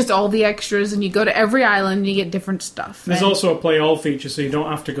 it's just all the extras, and you go to every island and you get different stuff. there's And- also a play all feature, so you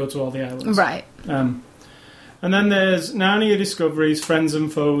don't have to go to all the islands. Right. And then there's Narnia Discoveries, Friends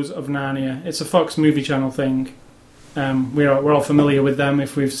and Foes of Narnia. It's a Fox Movie Channel thing. We're all familiar with them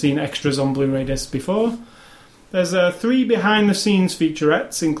if we've seen extras on Blu-ray discs before. There's 3 behind-the-scenes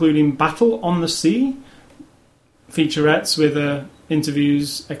featurettes, including Battle on the Sea, featurettes with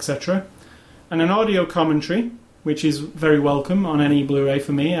interviews, etc. And an audio commentary, which is very welcome on any Blu-ray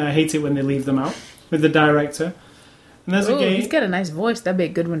for me. I hate it when they leave them out, with the director. And there's Ooh, a game. he's got a nice voice. That'd be a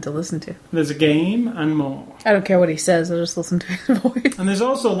good one to listen to. There's a game and more. I don't care what he says. I'll just listen to his voice. And there's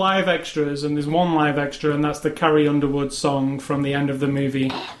also live extras, and there's one live extra, and that's the Carrie Underwood song from the end of the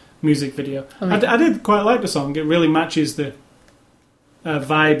movie music video. I did quite like the song. It really matches the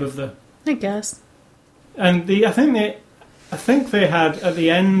vibe of the... I guess. And I think they had, at the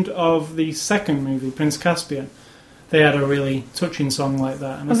end of the second movie, Prince Caspian, they had a really touching song like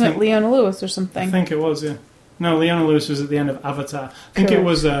that. And Wasn't it Leona Lewis or something? I think it was, yeah. No, Leona Lewis was at the end of Avatar. I think it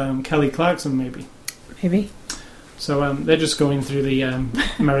was Kelly Clarkson, maybe. Maybe. So they're just going through the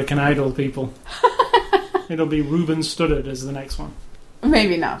American Idol people. It'll be Ruben Studdard as the next one.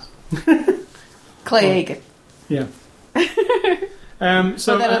 Maybe not. Clay Aiken. Yeah.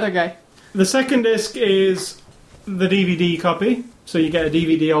 So that other guy. the second disc is the DVD copy. So you get a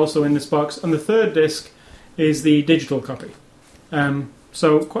DVD also in this box. And the third disc is the digital copy.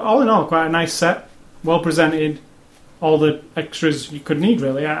 So all in all, quite a nice set. Well presented. All the extras you could need,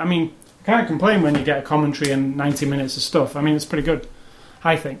 really. I mean, you can't complain when you get a commentary and 90 minutes of stuff. I mean, it's pretty good,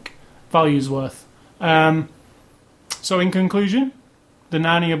 I think. Value's worth. So in conclusion, the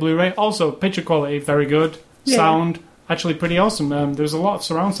Narnia Blu-ray, also picture quality, very good. Yeah. Sound, actually pretty awesome. There's a lot of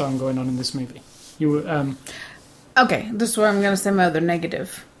surround sound going on in this movie. Okay, this is where I'm going to say my other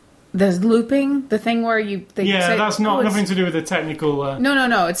negative. The looping, the thing where they say, that's nothing to do with the technical...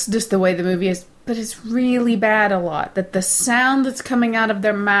 No, it's just the way the movie is. But it's really bad a lot. That the sound that's coming out of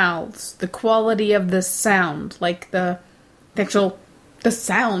their mouths, the quality of the sound, like the actual the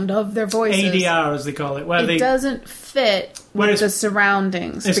sound of their voices. ADR, as they call it. Where it doesn't fit with the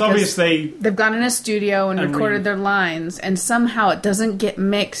surroundings. It's obvious they've gone in a studio and recorded their lines, and somehow it doesn't get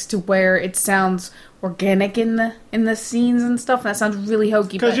mixed to where it sounds organic in the scenes and stuff. That sounds really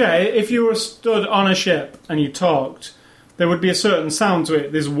hokey. Because, if you were stood on a ship and you talked, there would be a certain sound to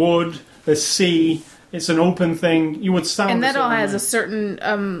it. There's wood, there's sea, it's an open thing. You would sound and that all has a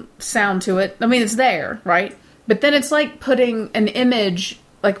certain sound to it. I mean, it's there, right? But then it's like putting an image,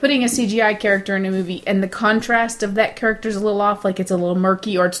 like putting a CGI character in a movie, and the contrast of that character's a little off, like it's a little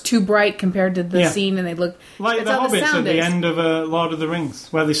murky, or it's too bright compared to the scene, and they look... Like the Hobbits at the end of Lord of the Rings,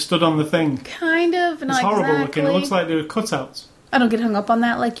 where they stood on the thing. Kind of, not It's horrible exactly. looking. It looks like they were cutouts. I don't get hung up on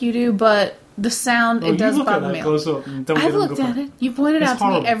that like you do, but the sound, it does bother me. Close up and don't I've looked at it. You point it out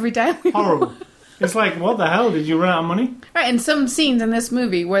to me every time. Horrible. It's like, what the hell? Did you run out of money? Right, and some scenes in this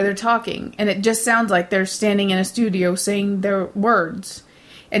movie where they're talking, and it just sounds like they're standing in a studio saying their words,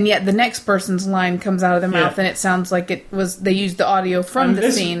 and yet the next person's line comes out of their mouth, and it sounds like they used the audio from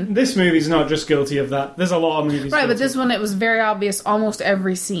the scene. This movie's not just guilty of that. There's a lot of movies. Right, but this one, it was very obvious almost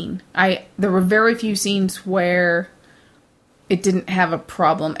every scene. There were very few scenes where it didn't have a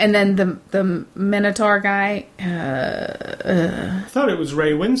problem. And then the Minotaur guy... I thought it was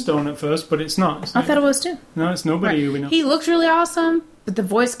Ray Winstone at first, but it's not. I thought it was too. No, it's nobody who we know. He looks really awesome, but the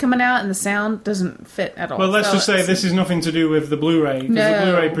voice coming out and the sound doesn't fit at all. Well, let's just say this is nothing to do with the Blu-ray, because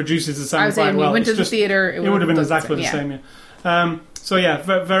the Blu-ray produces the sound quite well. I went to the theater, it would have been exactly the same,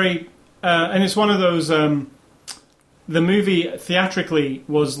 very... and it's one of those... the movie theatrically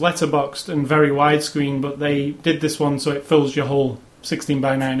was letterboxed and very widescreen, but they did this one so it fills your whole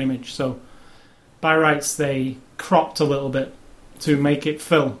 16:9 image. So by rights, they cropped a little bit to make it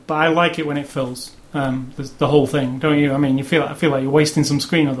fill. But I like it when it fills the whole thing, don't you? I mean, I feel like you're wasting some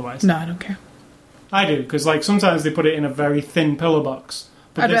screen otherwise. No, I don't care. I do, because like sometimes they put it in a very thin pillar box.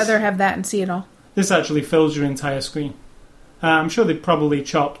 But I'd rather have that and see it all. This actually fills your entire screen. I'm sure they probably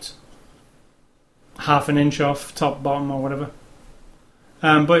chopped half an inch off top, bottom, or whatever.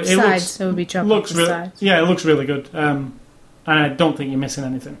 But it sides, it would be chopped off the sides. Yeah, it looks really good. And I don't think you're missing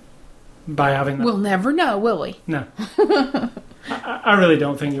anything by having that. We'll never know, will we? No. I really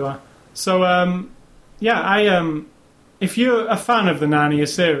don't think you are. So, if you're a fan of the Narnia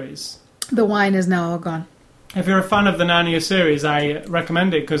series... The wine is now all gone. If you're a fan of the Narnia series, I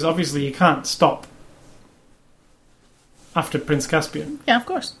recommend it, because obviously you can't stop after Prince Caspian. Yeah, of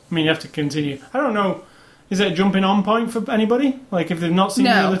course. I mean, you have to continue. I don't know. Is it a jumping on point for anybody? Like, if they've not seen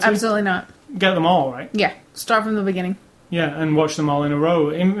the other two? No, absolutely not. Get them all, right? Yeah. Start from the beginning. Yeah, and watch them all in a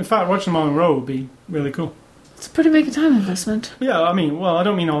row. In fact, watching them all in a row would be really cool. It's a pretty big time investment. Yeah, I mean, well, I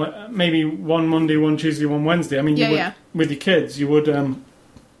don't mean all... Maybe one Monday, one Tuesday, one Wednesday. I mean, with your kids, you would...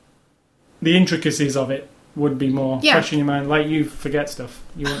 the intricacies of it would be more fresh in your mind. Like, you forget stuff.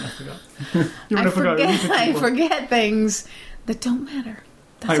 You wouldn't have forgot. You would have forgotten. I forget things that don't matter.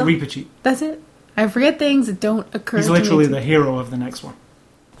 That's like Reaper Cheat. That's it. I forget things that don't occur to me. He's literally the hero of the next one.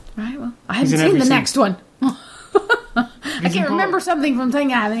 Right, well, I haven't seen the next one. I can't remember something from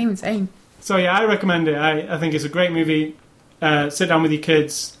something I haven't even seen. So, yeah, I recommend it. I think it's a great movie. Sit down with your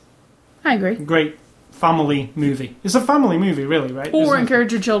kids. I agree. Great family movie. It's a family movie, really, right? Or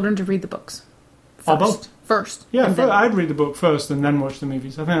encourage your children to read the books. Or both. First. Yeah, I'd read the book first and then watch the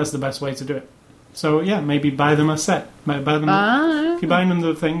movies. I think that's the best way to do it. So, yeah, maybe buy them a set. Buy them if you're buying them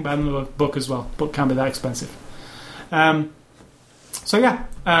the thing, buy them the book as well. Book can't be that expensive. Thanks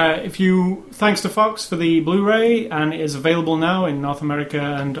to Fox for the Blu-ray, and it is available now in North America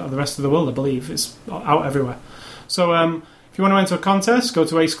and the rest of the world, I believe. It's out everywhere. So, if you want to enter a contest, go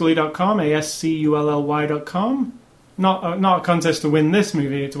to ascully.com, ascully.com. Not a contest to win this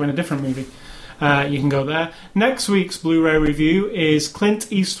movie, to win a different movie. You can go there. Next week's Blu-ray review is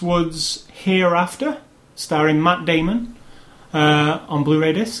Clint Eastwood's Hereafter, starring Matt Damon, on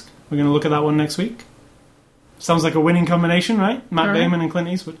Blu-ray disc. We're going to look at that one next week. Sounds like a winning combination, right? Matt Damon and Clint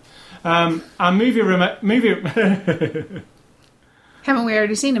Eastwood. Our movie... Haven't we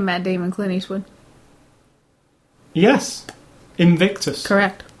already seen a Matt Damon, Clint Eastwood? Yes. Invictus.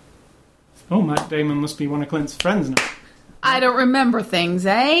 Correct. Oh, Matt Damon must be one of Clint's friends now. I don't remember things,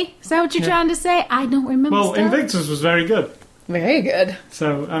 eh? Is that what you're trying to say? I don't remember stuff. Invictus was very good. Very good.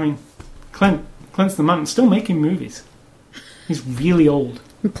 So, I mean, Clint's the man. Still making movies. He's really old.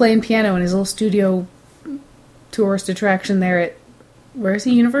 And playing piano in his little studio tourist attraction there at... Where is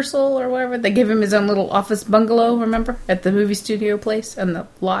he? Universal or whatever? They give him his own little office bungalow, remember? At the movie studio place on the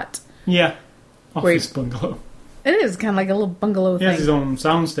lot. Yeah. Office bungalow. It is kind of like a little bungalow thing. He has his own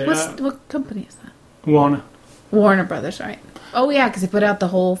soundstage. What company is that? Warner Brothers, right. Oh, yeah, because he put out the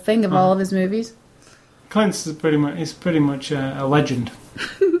whole thing of all of his movies. Clint's is pretty much a legend.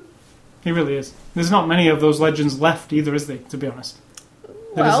 He really is. There's not many of those legends left either, is there? To be honest.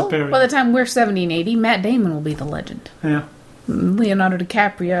 Well, by the time we're 70 and 80, Matt Damon will be the legend. Yeah. Leonardo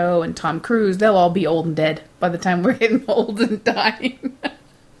DiCaprio and Tom Cruise, they'll all be old and dead by the time we're getting old and dying.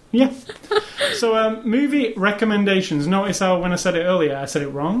 Yeah. So, movie recommendations. Notice how when I said it earlier, I said it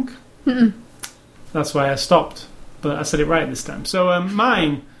wrong? Mm-mm. That's why I stopped. But I said it right this time. So,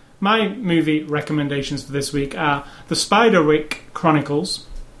 my movie recommendations for this week are The Spiderwick Chronicles,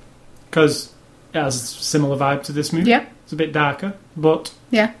 because it has a similar vibe to this movie. Yeah. It's a bit darker, but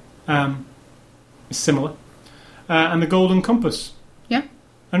Yeah. it's similar. And The Golden Compass. Yeah.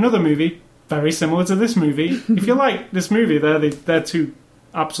 Another movie very similar to this movie. If you like this movie, they're two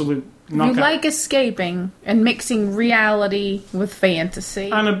absolute knockout. You like escaping and mixing reality with fantasy.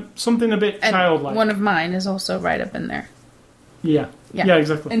 And something a bit And childlike. one of mine is also right up in there. Yeah. Yeah. Yeah,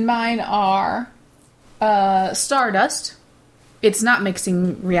 exactly. And mine are Stardust. It's not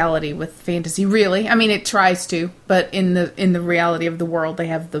mixing reality with fantasy, really. I mean, it tries to, but in the reality of the world, they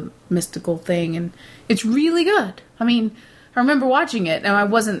have the mystical thing, and it's really good. I mean, I remember watching it, and I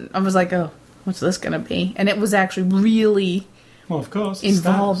was like, oh, what's this going to be? And it was actually really Well, of course.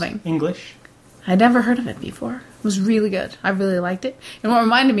 involving. English. I'd never heard of it before. It was really good. I really liked it. And what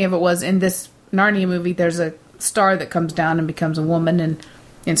reminded me of it was in this Narnia movie, there's a star that comes down and becomes a woman, and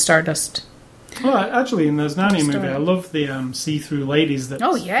in Stardust. Well, actually, in the Narnia movie, Story. I love the see-through ladies that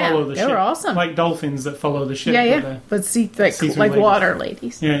Oh, yeah. follow the They ship. were awesome. Like dolphins that follow the ship. Yeah. But see-through see-through like ladies. water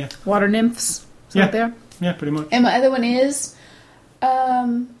ladies. Yeah. Water nymphs. Is that there? Yeah, pretty much. And my other one is, I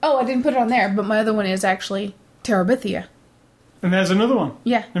didn't put it on there, but my other one is actually Terabithia. And there's another one.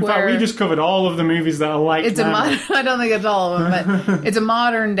 Yeah. In fact, we just covered all of the movies that are like It's a Narnia. modern, I don't think it's all of them, but it's a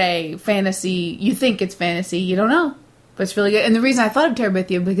modern day fantasy. You think it's fantasy, you don't know. But it's really good. And the reason I thought of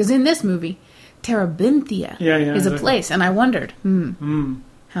Terabithia, because in this movie, Terabithia is a place, and I wondered,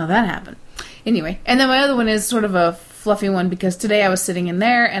 how that happened. Anyway, and then my other one is sort of a fluffy one, because today I was sitting in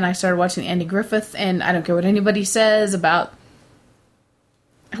there, and I started watching Andy Griffith, and I don't care what anybody says about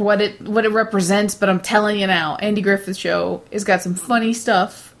what it represents, but I'm telling you now, Andy Griffith Show has got some funny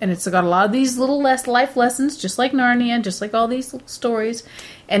stuff, and it's got a lot of these little life lessons, just like Narnia, just like all these little stories,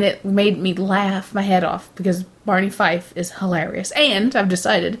 and it made me laugh my head off, because Barney Fife is hilarious. And I've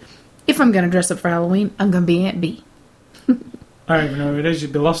decided, if I'm going to dress up for Halloween, I'm going to be Aunt Bee. I don't even know who it is.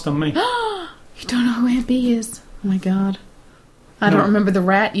 You'd be lost on me. You don't know who Aunt Bee is? Oh my god. I don't remember the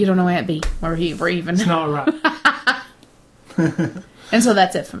rat, you don't know Aunt Bee, or even. It's not a rat. And so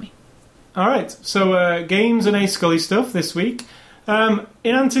that's it for me. All right, so games and A Scully stuff this week. In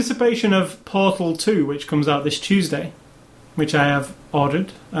anticipation of Portal 2, which comes out this Tuesday, which I have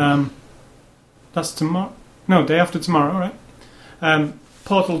ordered. That's tomorrow. No, day after tomorrow, right?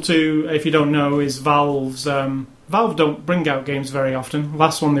 Portal 2, if you don't know, is Valve's... Valve don't bring out games very often.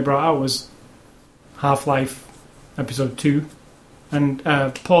 Last one they brought out was Half-Life Episode 2, and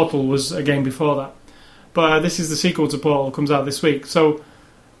Portal was a game before that. But this is the sequel to Portal, comes out this week. So,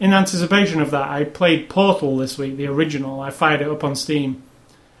 in anticipation of that, I played Portal this week, the original. I fired it up on Steam.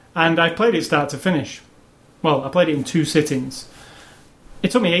 And I played it start to finish. Well, I played it in 2 sittings.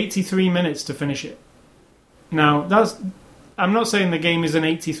 It took me 83 minutes to finish it. Now, I'm not saying the game is an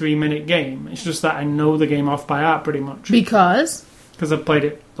 83-minute game. It's just that I know the game off by heart pretty much. Because I've played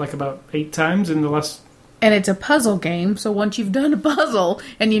it like about 8 times in the last... And it's a puzzle game, so once you've done a puzzle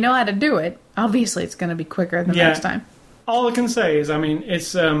and you know how to do it, obviously it's going to be quicker the next time. All I can say is, I mean,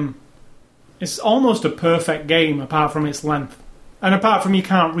 it's almost a perfect game apart from its length. And apart from you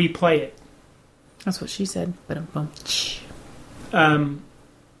can't replay it. That's what she said. But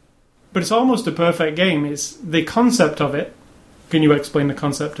it's almost a perfect game. It's the concept of it. Can you explain the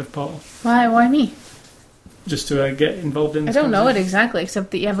concept of Portal? Why me? Just to get involved in this I don't know it conversation? exactly, except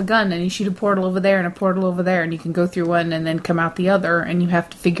that you have a gun and you shoot a portal over there and a portal over there, and you can go through one and then come out the other, and you have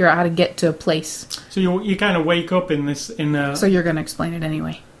to figure out how to get to a place. So you kind of wake up in this... So you're going to explain it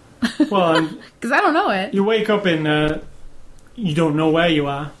anyway. Well, because I don't know it. you wake up in... you don't know where you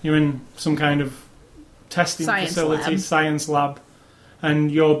are. You're in some kind of testing facility, science lab,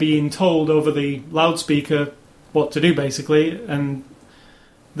 and you're being told over the loudspeaker what to do, basically, and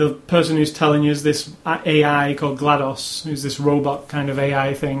the person who's telling you is this AI called GLaDOS, who's this robot kind of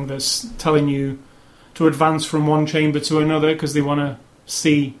AI thing that's telling you to advance from one chamber to another because they want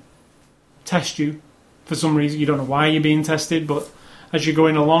to test you for some reason. You don't know why you're being tested, but as you're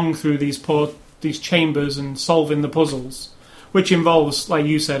going along through these chambers and solving the puzzles, which involves, like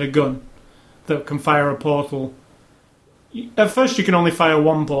you said, a gun that can fire a portal. At first you can only fire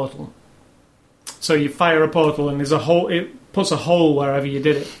one portal. So you fire a portal and there's a hole, it puts a hole wherever you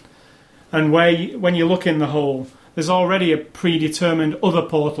did it. And when you look in the hole, there's already a predetermined other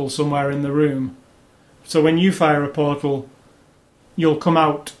portal somewhere in the room. So when you fire a portal, you'll come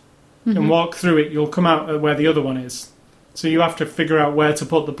out and walk through it. You'll come out at where the other one is. So you have to figure out where to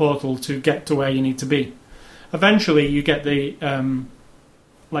put the portal to get to where you need to be. Eventually, you get the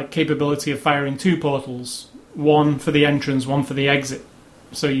capability of firing 2 portals, one for the entrance, one for the exit.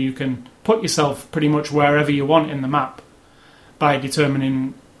 So you can put yourself pretty much wherever you want in the map by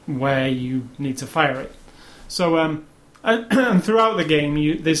determining where you need to fire it. So, and throughout the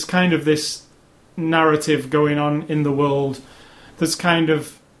game, there's kind of this narrative going on in the world that's kind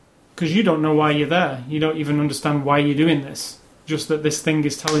of, because you don't know why you're there. You don't even understand why you're doing this. Just that this thing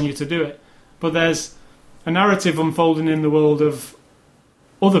is telling you to do it. But there's a narrative unfolding in the world of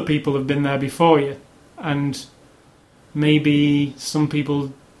other people have been there before you. And maybe some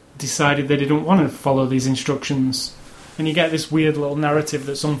people decided they didn't want to follow these instructions. And you get this weird little narrative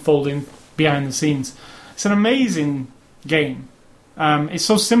that's unfolding behind the scenes. It's an amazing game. It's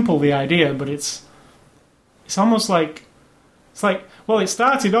so simple, the idea, but it's almost like... Well, it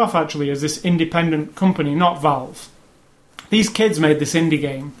started off actually as this independent company, not Valve. These kids made this indie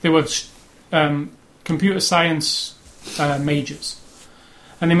game. They were computer science majors.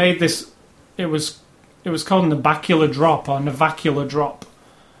 And they made this... It was called Nabacular Drop or Navacular Drop.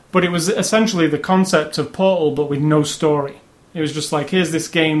 But it was essentially the concept of Portal, but with no story. It was just like, here's this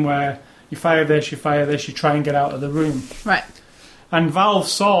game where you fire this, you try and get out of the room. Right. And Valve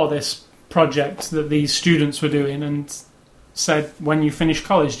saw this project that these students were doing and said, when you finish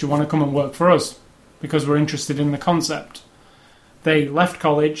college, do you want to come and work for us? Because we're interested in the concept. They left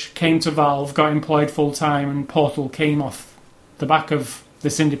college, came to Valve, got employed full-time, and Portal came off the back of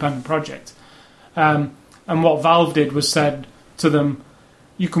this independent project. And what Valve did was said to them,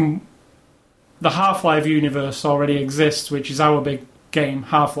 the Half-Life universe already exists, which is our big game,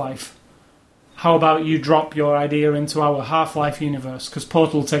 Half-Life. How about you drop your idea into our Half-Life universe? Because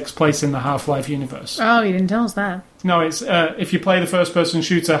Portal takes place in the Half-Life universe. Oh, you didn't tell us that. No, it's if you play the first-person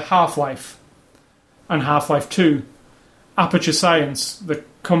shooter Half-Life and Half-Life 2, Aperture Science, the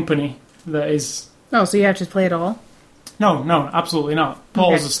company that is... Oh, so you have to play it all? No, absolutely not.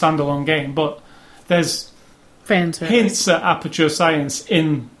 Portal's a standalone game, but there's hints at Aperture Science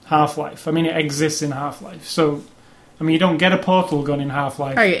in Half-Life. I mean, it exists in Half-Life. So, I mean, you don't get a portal gun in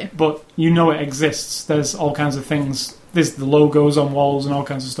Half-Life, but you know it exists. There's all kinds of things. There's the logos on walls and all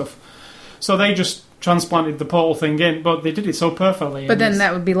kinds of stuff. So they just transplanted the portal thing in, but they did it so perfectly. But then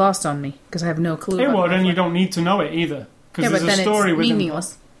that would be lost on me, because I have no clue. It would, and you don't need to know it either. Because there's a story with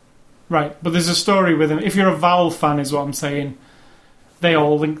meaningless. Right, but there's a story with them. If you're a Valve fan, is what I'm saying, they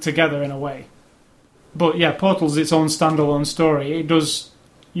all link together in a way. But yeah, Portal's its own standalone story. It does.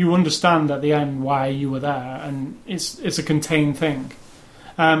 You understand at the end why you were there, and it's a contained thing.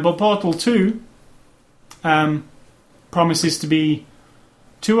 But Portal 2 promises to be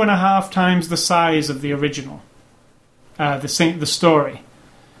 2.5 times the size of the original, the story.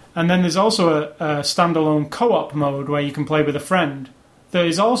 And then there's also a standalone co-op mode where you can play with a friend that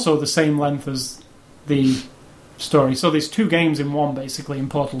is also the same length as the story. So there's 2 games in one, basically, in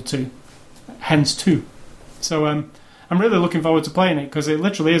Portal 2. Hence 2. So I'm really looking forward to playing it, because it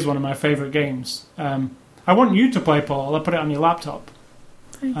literally is one of my favourite games. I want you to play Portal. I'll put it on your laptop.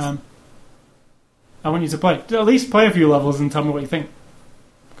 Thanks. I want you to play. At least play a few levels and tell me what you think.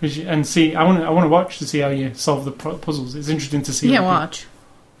 And see, I want to watch to see how you solve the puzzles. It's interesting to see. You can't watch.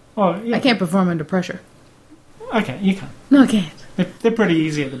 Oh, yeah. I can't perform under pressure. Okay, you can. No, I can't. They're pretty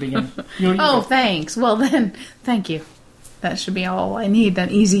easy at the beginning. Thanks. Well then, thank you. That should be all I need, then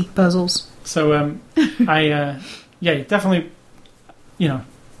easy puzzles. So, definitely,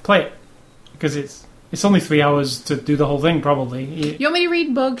 play it. Because it's only 3 hours to do the whole thing, probably. You want me to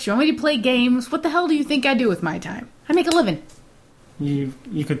read books? You want me to play games? What the hell do you think I do with my time? I make a living. You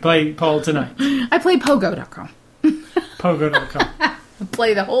could play Portal tonight. I play Pogo.com. Pogo.com. I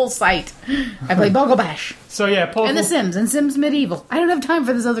play the whole site. I play Bogle Bash. So yeah, Portal... And The Sims, and Sims Medieval. I don't have time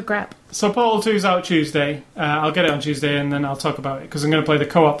for this other crap. So Portal 2's out Tuesday. I'll get it on Tuesday, and then I'll talk about it, because I'm going to play the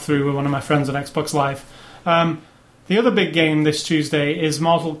co-op through with one of my friends on Xbox Live. The other big game this Tuesday is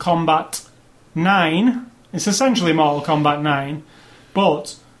Mortal Kombat 9. It's essentially Mortal Kombat 9,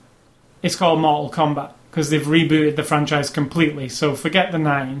 but it's called Mortal Kombat, because they've rebooted the franchise completely. So forget the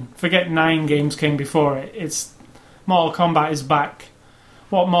 9. Forget 9 games came before it. It's Mortal Kombat is back.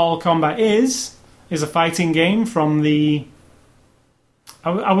 What Mortal Kombat is a fighting game from the...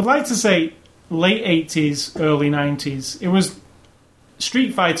 I would like to say late 80s, early 90s. It was...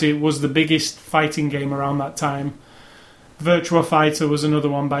 Street Fighter was the biggest fighting game around that time. Virtua Fighter was another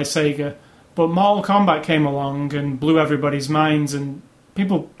one by Sega. But Mortal Kombat came along and blew everybody's minds, and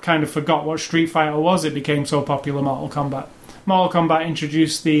people kind of forgot what Street Fighter was. It became so popular, Mortal Kombat. Mortal Kombat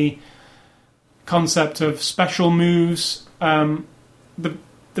introduced the concept of special moves.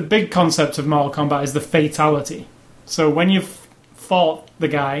 The big concept of Mortal Kombat is the fatality. So when you've fought the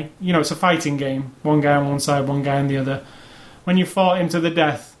guy, it's a fighting game. One guy on one side, one guy on the other. When you fought him to the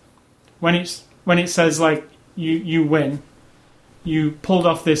death, when it says like you win, you pulled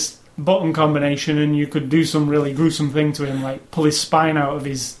off this button combination and you could do some really gruesome thing to him, like pull his spine out of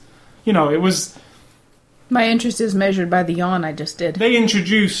his. It was. My interest is measured by the yawn I just did. They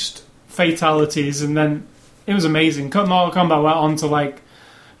introduced fatalities, and then it was amazing. Mortal Kombat went on to like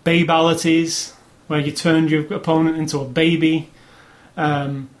babalities, where you turned your opponent into a baby.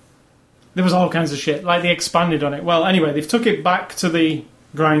 There was all kinds of shit. Like, they expanded on it. Well, anyway, they've took it back to the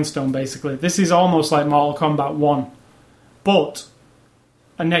grindstone, basically. This is almost like Mortal Kombat 1, but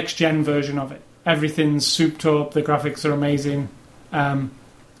a next-gen version of it. Everything's souped up. The graphics are amazing.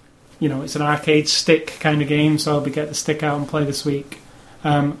 It's an arcade stick kind of game, so I'll get the stick out and play this week.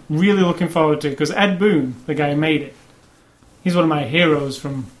 Really looking forward to it, because Ed Boon, the guy who made it, he's one of my heroes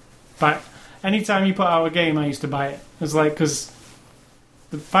from back. Anytime he put out a game, I used to buy it. It's like, because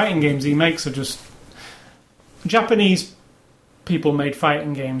the fighting games he makes are just... Japanese people made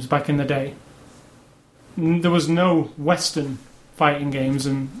fighting games back in the day. There was no Western fighting games,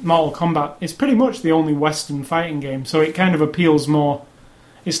 and Mortal Kombat is pretty much the only Western fighting game, so it kind of appeals more.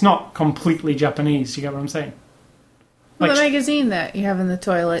 It's not completely Japanese, you get what I'm saying? Well, the magazine that you have in the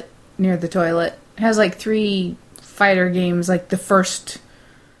toilet, near the toilet, has like 3 fighter games, like the first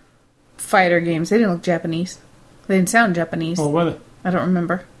fighter games. They didn't look Japanese. They didn't sound Japanese. Oh, were they? I don't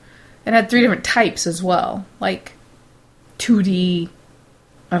remember. It had 3 different types as well, like 2D.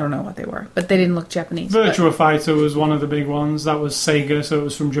 I don't know what they were, but they didn't look Japanese. Virtua Fighter was one of the big ones. That was Sega, so it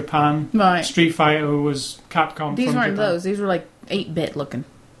was from Japan. Right. Street Fighter was Capcom. These from weren't Japan. those. These were like 8-bit looking,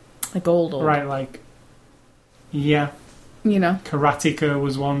 like old. Right, like yeah. Karateka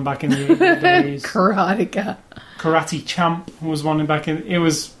was one back in the 80s days. Karateka. Karate Champ was one back in... It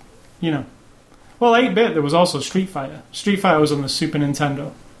was, Well, 8-bit, there was also Street Fighter. Street Fighter was on the Super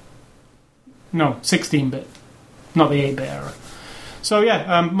Nintendo. No, 16-bit. Not the 8-bit era. So,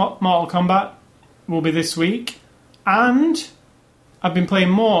 yeah, Mortal Kombat will be this week. And I've been playing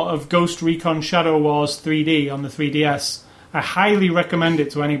more of Ghost Recon Shadow Wars 3D on the 3DS. I highly recommend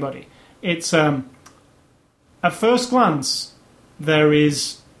it to anybody. It's... At first glance, there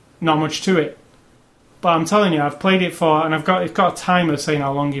is not much to it. But I'm telling you, I've played it for... And it's got a timer saying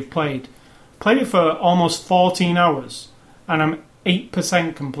how long you've played. Played it for almost 14 hours. And I'm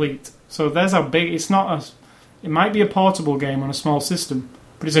 8% complete. So there's how big... It's not a... It might be a portable game on a small system,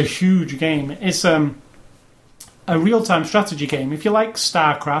 but it's a huge game. It's a real-time strategy game. If you like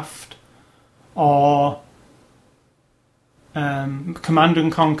StarCraft or Command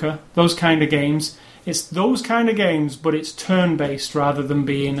and Conquer, those kind of games, it's those kind of games, but it's turn-based rather than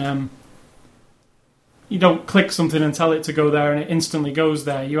being... you don't click something and tell it to go there and it instantly goes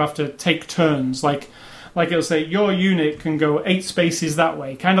there. You have to take turns. Like it'll say, your unit can go 8 spaces that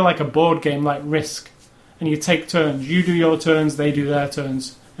way, kind of like a board game like Risk. And you take turns. You do your turns, they do their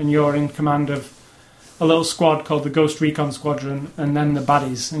turns. And you're in command of a little squad called the Ghost Recon Squadron, and then the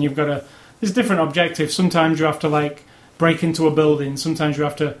baddies. And you've got to... There's different objectives. Sometimes you have to, break into a building. Sometimes you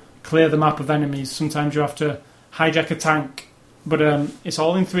have to clear the map of enemies. Sometimes you have to hijack a tank. But it's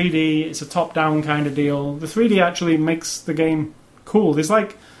all in 3D. It's a top-down kind of deal. The 3D actually makes the game cool. There's,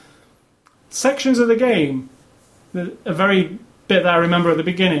 sections of the game, a very bit that I remember at the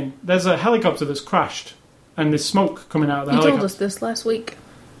beginning. There's a helicopter that's crashed. And there's smoke coming out of the helicopter. You told us this last week.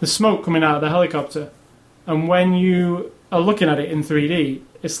 There's smoke coming out of the helicopter. And when you are looking at it in 3D,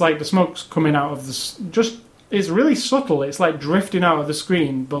 it's like the smoke's coming out of the... It's really subtle. It's like drifting out of the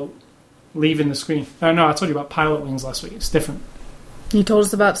screen, but leaving the screen. No, I told you about Pilot Wings last week. It's different. You told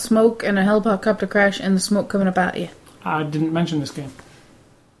us about smoke and a helicopter crash and the smoke coming up at you. I didn't mention this game.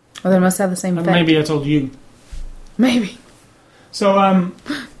 Well, they must have the same effect. Maybe I told you. Maybe. So,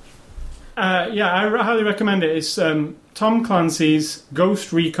 yeah, I highly recommend it. It's Tom Clancy's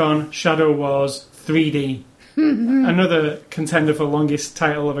Ghost Recon Shadow Wars 3D. Another contender for longest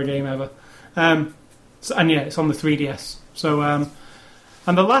title of a game ever. And yeah, it's on the 3DS. So,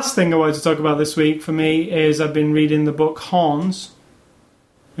 and the last thing I wanted to talk about this week for me is I've been reading the book Horns,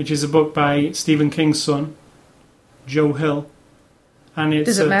 which is a book by Stephen King's son, Joe Hill. And it's,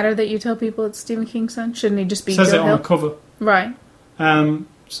 does it matter that you tell people it's Stephen King's son? Shouldn't he just be Joe Hill? It says it Hill? on the cover. Right.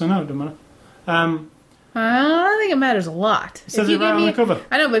 So no, it doesn't matter. I don't think it matters a lot. It says it right on the cover.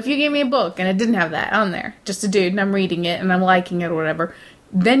 I know, but if you gave me a book and it didn't have that on there, just a dude, and I'm reading it and I'm liking it or whatever,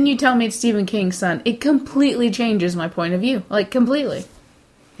 then you tell me it's Stephen King's son, it completely changes my point of view. Completely.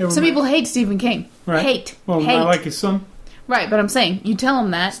 Some people hate Stephen King. Right. Hate. Well, hate. I like his son. Right, but I'm saying, you tell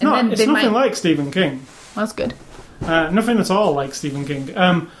them that, It's nothing like Stephen King. Well, that's good. Nothing at all like Stephen King.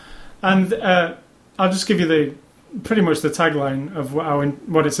 And I'll just give you pretty much the tagline of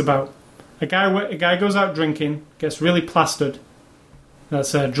what it's about. A guy goes out drinking, gets really plastered.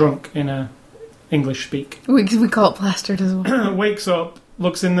 That's drunk in English speak. We call it plastered as well. Wakes up,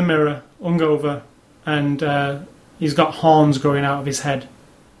 looks in the mirror, hungover, and he's got horns growing out of his head.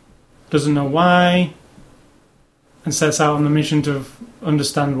 Doesn't know why, and sets out on the mission to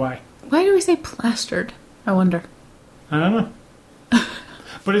understand why. Why do we say plastered? I wonder. I don't know.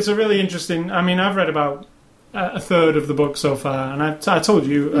 But it's a really interesting... I mean, I've read about a third of the book so far, and I told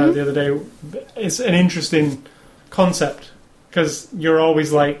you the other day, it's an interesting concept, because you're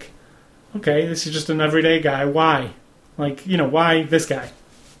always like, okay, this is just an everyday guy, why? Like, why this guy?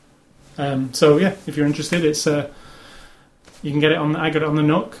 So, yeah, if you're interested, it's... you can get it on... I got it on the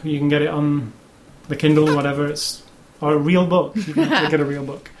Nook, you can get it on the Kindle, whatever, or a real book. You can actually get a real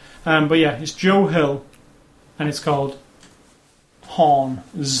book. But yeah, it's Joe Hill, and it's called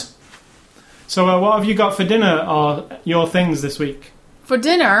Horns. So what have you got for dinner or your things this week? For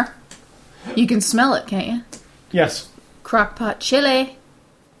dinner, you can smell it, can't you? Yes. Crock-pot chili.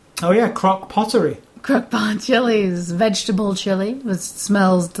 Oh yeah, crock pottery. Crock-pot chili is vegetable chili. It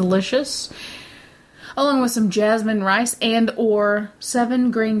smells delicious. Along with some jasmine rice and or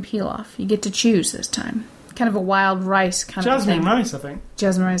 7-grain pilaf. You get to choose this time. Kind of a wild rice kind of thing. Jasmine rice, I think.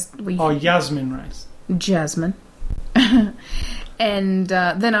 Jasmine rice. Or Yasmin rice. Jasmine. And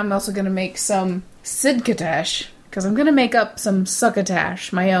then I'm also going to make some sidkatash, because I'm going to make up some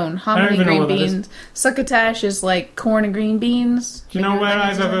succotash, my own hominy green beans. Succotash is like corn and green beans. Do you know where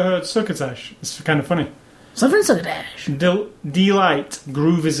I've ever heard succotash? It's kind of funny. Something succotash. Delight,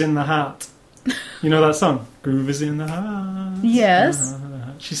 groove is in the heart. You know that song? Groove is in the heart. Yes.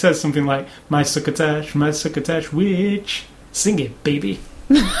 She says something like, my succotash, witch. Sing it, baby.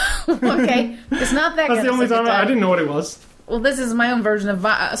 Okay. It's not that That's the only time I didn't know what it was. Well, this is my own version of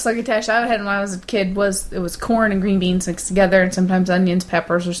succotash I had when I was a kid. It was corn and green beans mixed together, and sometimes onions,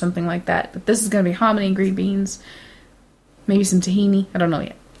 peppers, or something like that. But this is going to be hominy and green beans. Maybe some tahini. I don't know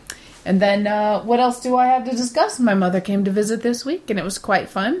yet. And then, what else do I have to discuss? My mother came to visit this week, and it was quite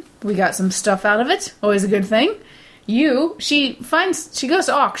fun. We got some stuff out of it. Always a good thing. She goes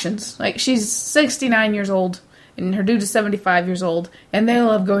to auctions. Like, she's 69 years old, and her dude is 75 years old, and they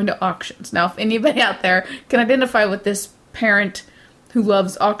love going to auctions. Now, if anybody out there can identify with this parent who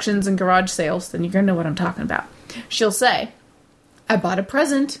loves auctions and garage sales, then you're going to know what I'm talking about. She'll say, I bought a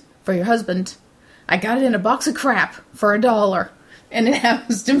present for your husband. I got it in a box of crap for $1. And it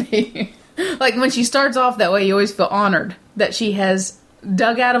happens to be, like, when she starts off that way, you always feel honored that she has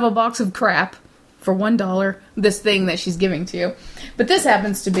dug out of a box of crap for $1 this thing that she's giving to you. But this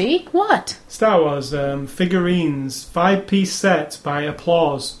happens to be what? Star Wars figurines, 5-piece set by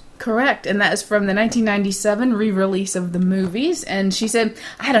Applause. Correct, and that is from the 1997 re-release of the movies. And she said,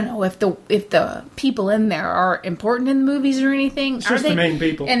 I don't know if the people in there are important in the movies or anything. It's just the main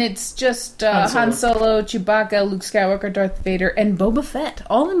people. And it's just Han Solo, Chewbacca, Luke Skywalker, Darth Vader, and Boba Fett,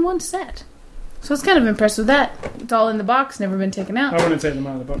 all in one set. So I was kind of impressed with that. It's all in the box, never been taken out. I want to take them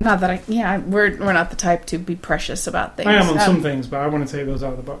out of the box. Not that we're not the type to be precious about things. I am on some things, but I want to take those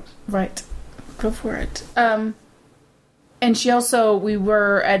out of the box. Right. Go for it. And we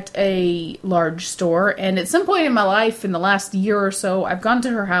were at a large store, and at some point in my life, in the last year or so, I've gone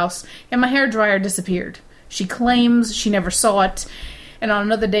to her house, and my hairdryer disappeared. She claims she never saw it, and on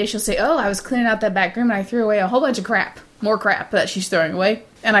another day she'll say, oh, I was cleaning out that back room, and I threw away a whole bunch of crap. More crap that she's throwing away,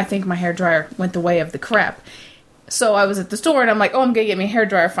 and I think my hairdryer went the way of the crap. So I was at the store, and I'm like, oh, I'm going to get me a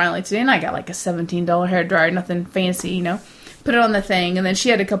hairdryer finally today, and I got like a $17 hairdryer, nothing fancy, Put it on the thing, and then she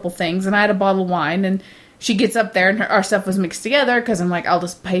had a couple things, and I had a bottle of wine, and she gets up there, and our stuff was mixed together, because I'm like, I'll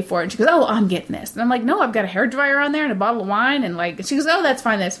just pay for it. And she goes, oh, I'm getting this. And I'm like, no, I've got a hairdryer on there and a bottle of wine. And she goes, oh, that's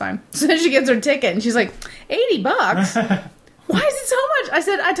fine. So then she gets her ticket, and she's like, $80? Why is it so much? I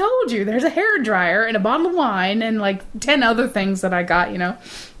said, I told you, there's a hairdryer and a bottle of wine and like 10 other things that I got,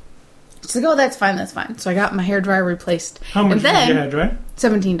 She's like, oh, that's fine. So I got my hairdryer replaced. How much was your hairdryer?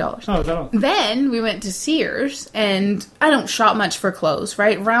 $17. Oh, is that all? Then we went to Sears, and I don't shop much for clothes,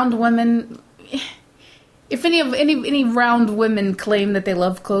 right? Round women... If any round women claim that they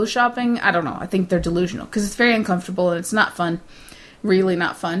love clothes shopping, I don't know. I think they're delusional because it's very uncomfortable and it's not fun. Really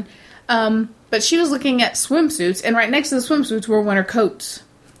not fun. But she was looking at swimsuits, and right next to the swimsuits were winter coats.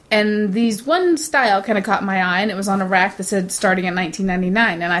 And these one style kind of caught my eye, and it was on a rack that said starting at $19.99.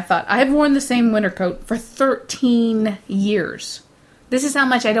 And I thought, I've worn the same winter coat for 13 years. This is how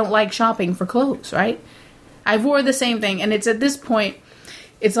much I don't like shopping for clothes, right? I've wore the same thing, and it's at this point...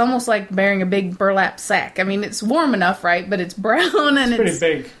 It's almost like bearing a big burlap sack. I mean, it's warm enough, right? But it's brown and It's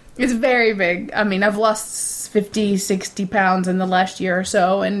pretty big. It's very big. I mean, I've lost 50, 60 pounds in the last year or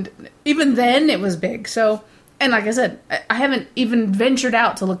so, and even then it was big. So, and like I said, I haven't even ventured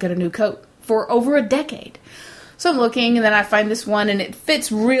out to look at a new coat for over a decade. So I'm looking, and then I find this one, and it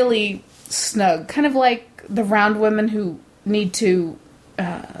fits really snug. Kind of like the round women who need to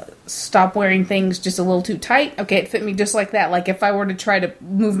stop wearing things just a little too tight. Okay, it fit me just like that. Like if I were to try to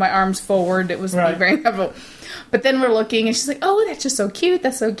move my arms forward, it was Right. very comfortable. But then we're looking, and she's like, "Oh, that's just so cute.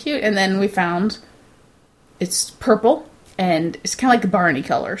 That's so cute." And then we found it's purple, and it's kind of like a Barney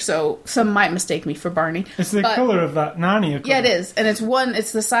color. So some might mistake me for Barney. It's the But- colour of that Narnia colour. Yeah, it is, and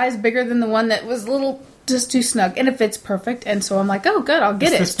it's the size bigger than the one that was a little just too snug, and it fits perfect. And so I'm like, "Oh, good, I'll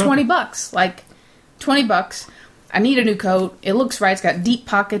get it." It's $20, like $20. I need a new coat. It looks right. It's got deep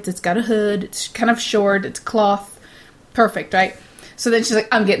pockets. It's got a hood. It's kind of short. It's cloth. Perfect, right? So then she's like,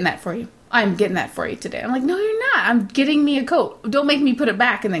 "I'm getting that for you. I'm getting that for you today." I'm like, "No, you're not. I'm getting me a coat. Don't make me put it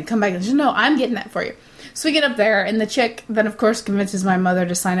back and then come back." And she's, "No, I'm getting that for you." So we get up there, and the chick then, of course, convinces my mother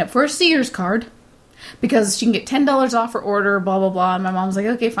to sign up for a Sears card because she can get $10 off her order, blah, blah, blah. And my mom's like,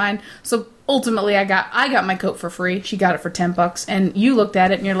 "Okay, fine." So ultimately, I got my coat for free. She got it for $10. And you looked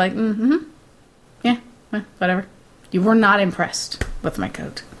at it, and you're like, yeah, well, whatever. You were not impressed with my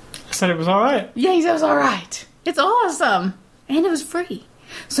coat. I said it was alright. Yeah, he said it was all right. It's awesome. And it was free.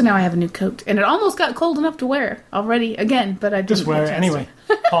 So now I have a new coat. And it almost got cold enough to wear already again, but I didn't Just wear get it a chance anyway.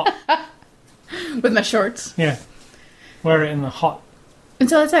 Hot. to. With my shorts. Yeah. Wear it in the hot. And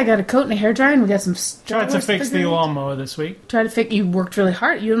so that's it. I got a coat and a hairdryer, and we got some Tried to fix the lawnmower this week. Tried to fix. You worked really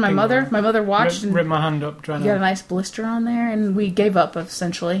hard. You and my Big mother. one. My mother watched, and Ripped my hand up trying you got a to... nice blister on there, and we gave up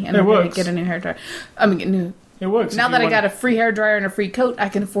essentially. And It we're gonna works. get a new hairdryer. I mean, get new. It works. Now if that you I got want a free hairdryer and a free coat, I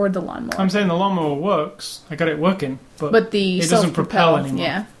can afford the lawnmower. I'm saying the lawnmower works. I got it working. But the it doesn't propel self-propel, anymore.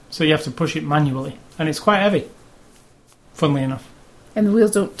 yeah. So you have to push it manually. And it's quite heavy. Funnily enough. And the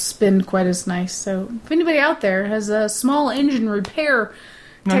wheels don't spin quite as nice. So if anybody out there has a small engine repair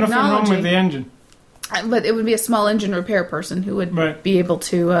No, nothing wrong technology, with the engine. but it would be a small engine repair person who would Right. be able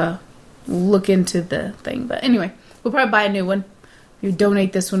to look into the thing. But anyway, we'll probably buy a new one. You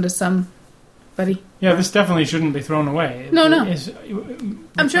donate this one to somebody. Yeah, this definitely shouldn't be thrown away. No. It's-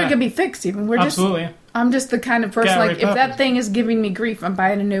 I'm sure it could be fixed even. Absolutely. I'm just the kind of person, Get it like, if repurposed. that thing is giving me grief, I'm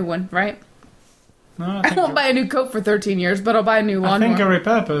buying a new one, right? No, I won't buy a new coat for 13 years, but I'll buy a new I think a lawnmower.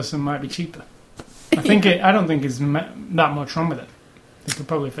 repair person might be cheaper. I don't think it's that much wrong with it. They could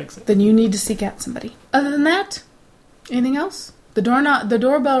probably fix it. Then you need to seek out somebody. Other than that, anything else? The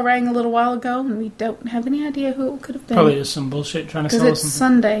doorbell rang a little while ago, and we don't have any idea who it could have been. Probably just some bullshit trying to Because sell us it's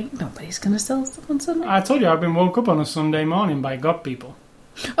something. Sunday. Nobody's going to sell stuff on Sunday. I told you I've been woke up on a Sunday morning by God people.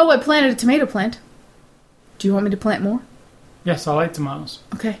 Oh, I planted a tomato plant. Do you want me to plant more? Yes, I like tomatoes.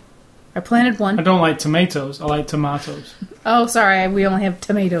 Okay. I planted I one. don't like tomatoes. I like tomatoes. Oh, sorry. We only have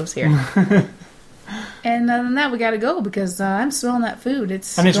tomatoes here. And other than that, we got to go because I'm smelling that food.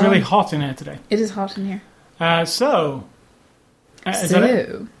 It's And it's gone. really hot in here today. It is hot in here. Is that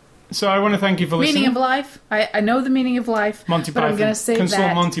it? So I want to thank you for listening. Meaning of life. I know the meaning of life. Monty but Python. I'm going to save Consult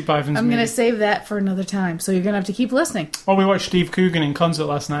that. Monty Python's I'm going movie. to save that for another time. So you're going to have to keep listening. Oh, we watched Steve Coogan in concert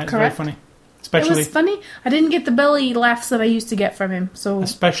last night. It's very Correct. funny. It Especially was funny. I didn't get the belly laughs that I used to get from him. So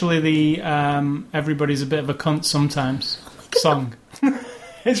Especially the "Everybody's a Bit of a Cunt Sometimes" song.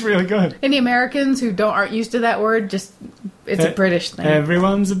 It's really good. any Americans who aren't used to that word, just it's a British thing.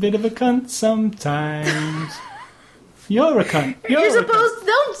 Everyone's a bit of a cunt sometimes. You're a cunt. You're a supposed to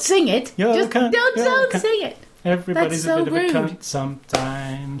don't sing it. You're a Just cunt. don't You're a cunt. sing it. Everybody's That's a so bit rude. of a cunt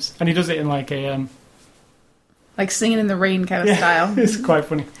sometimes. And he does it in like a Like singing in the rain kind of style. It's quite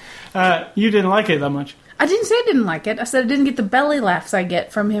funny. You didn't like it that much. I didn't say I didn't like it. I said I didn't get the belly laughs I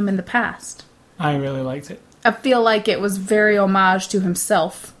get from him in the past. I really liked it. I feel like it was very homage to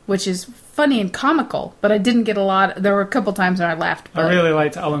himself, which is funny and comical, but I didn't get a lot. There were a couple times when I laughed. But I really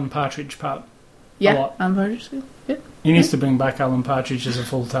liked Alan Partridge part. yeah, lot. I'm very good. He needs to bring back Alan Partridge as a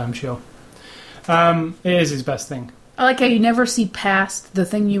full-time show. It is his best thing. I like how you never see past the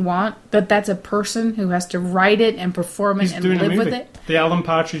thing you want, but that's a person who has to write it and perform it He's and doing a live movie. with it. The Alan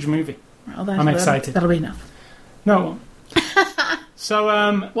Partridge movie. Well, I'm excited. That'll be enough. No, it won't. So,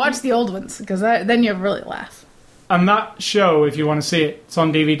 Watch the old ones, because then you'll really laugh. and that show, if you want to see it, it's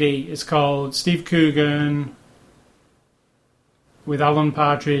on DVD. It's called Steve Coogan with Alan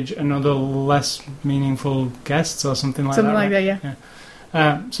Partridge and other less meaningful guests or something like Something that. like right? that,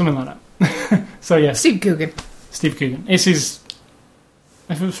 yeah. Something like that. So, yes, Steve Coogan. Steve Coogan. It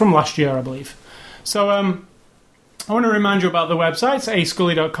was from last year, I believe. So, I want to remind you about the websites,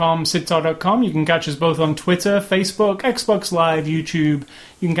 ascully.com, sidtalk.com. You can catch us both on Twitter, Facebook, Xbox Live, YouTube.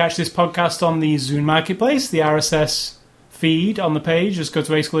 You can catch this podcast on the Zune Marketplace, the RSS feed on the page. Just go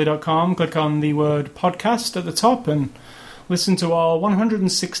to ascully.com, click on the word podcast at the top, and listen to all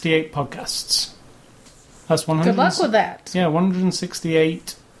 168 podcasts. That's 100. Good luck with that. Yeah,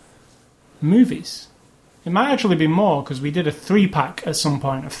 168 movies. It might actually be more, because we did a 3-pack at some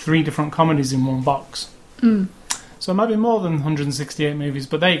point of 3 different comedies in one box. So it might be more than 168 movies,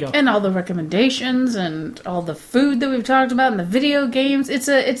 but there you go. And all the recommendations and all the food that we've talked about and the video games. We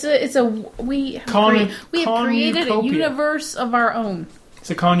have created a universe of our own.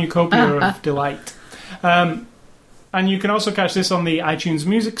 It's a cornucopia of delight. And you can also catch this on the iTunes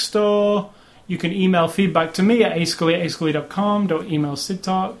Music Store. You can email feedback to me at ascully@ascully.com. Don't email Sid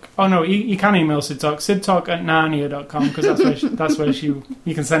Talk. Oh no, you can email Sid Talk. sidtalk@narnia.com, because that's where you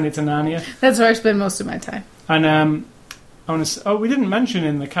can send it to Narnia. That's where I spend most of my time. And I want to. We didn't mention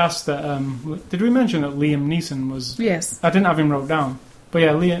in the cast that. Did we mention that Liam Neeson was? Yes. I didn't have him wrote down, but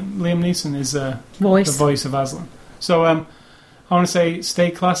yeah, Liam Neeson is the voice of Aslan. So I want to say,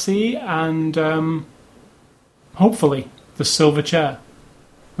 stay classy, and hopefully the Silver Chair,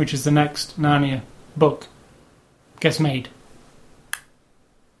 which is the next Narnia book, gets made.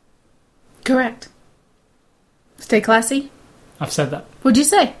 Correct. Stay classy? I've said that. What'd you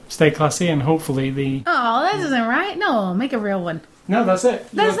say? Stay classy, and hopefully the... Oh, that isn't right. No, make a real one. No, that's it.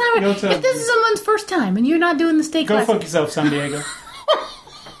 That's not right. If this is someone's first time and you're not doing the stay classy... Go fuck yourself, San Diego.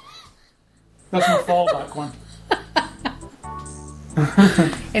 That's my fallback one.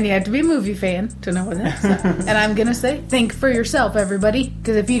 And you have to be a movie fan to know what that's. And I'm going to say, think for yourself, everybody.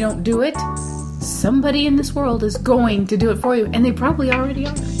 Because if you don't do it, somebody in this world is going to do it for you. And they probably already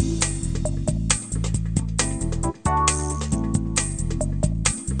are.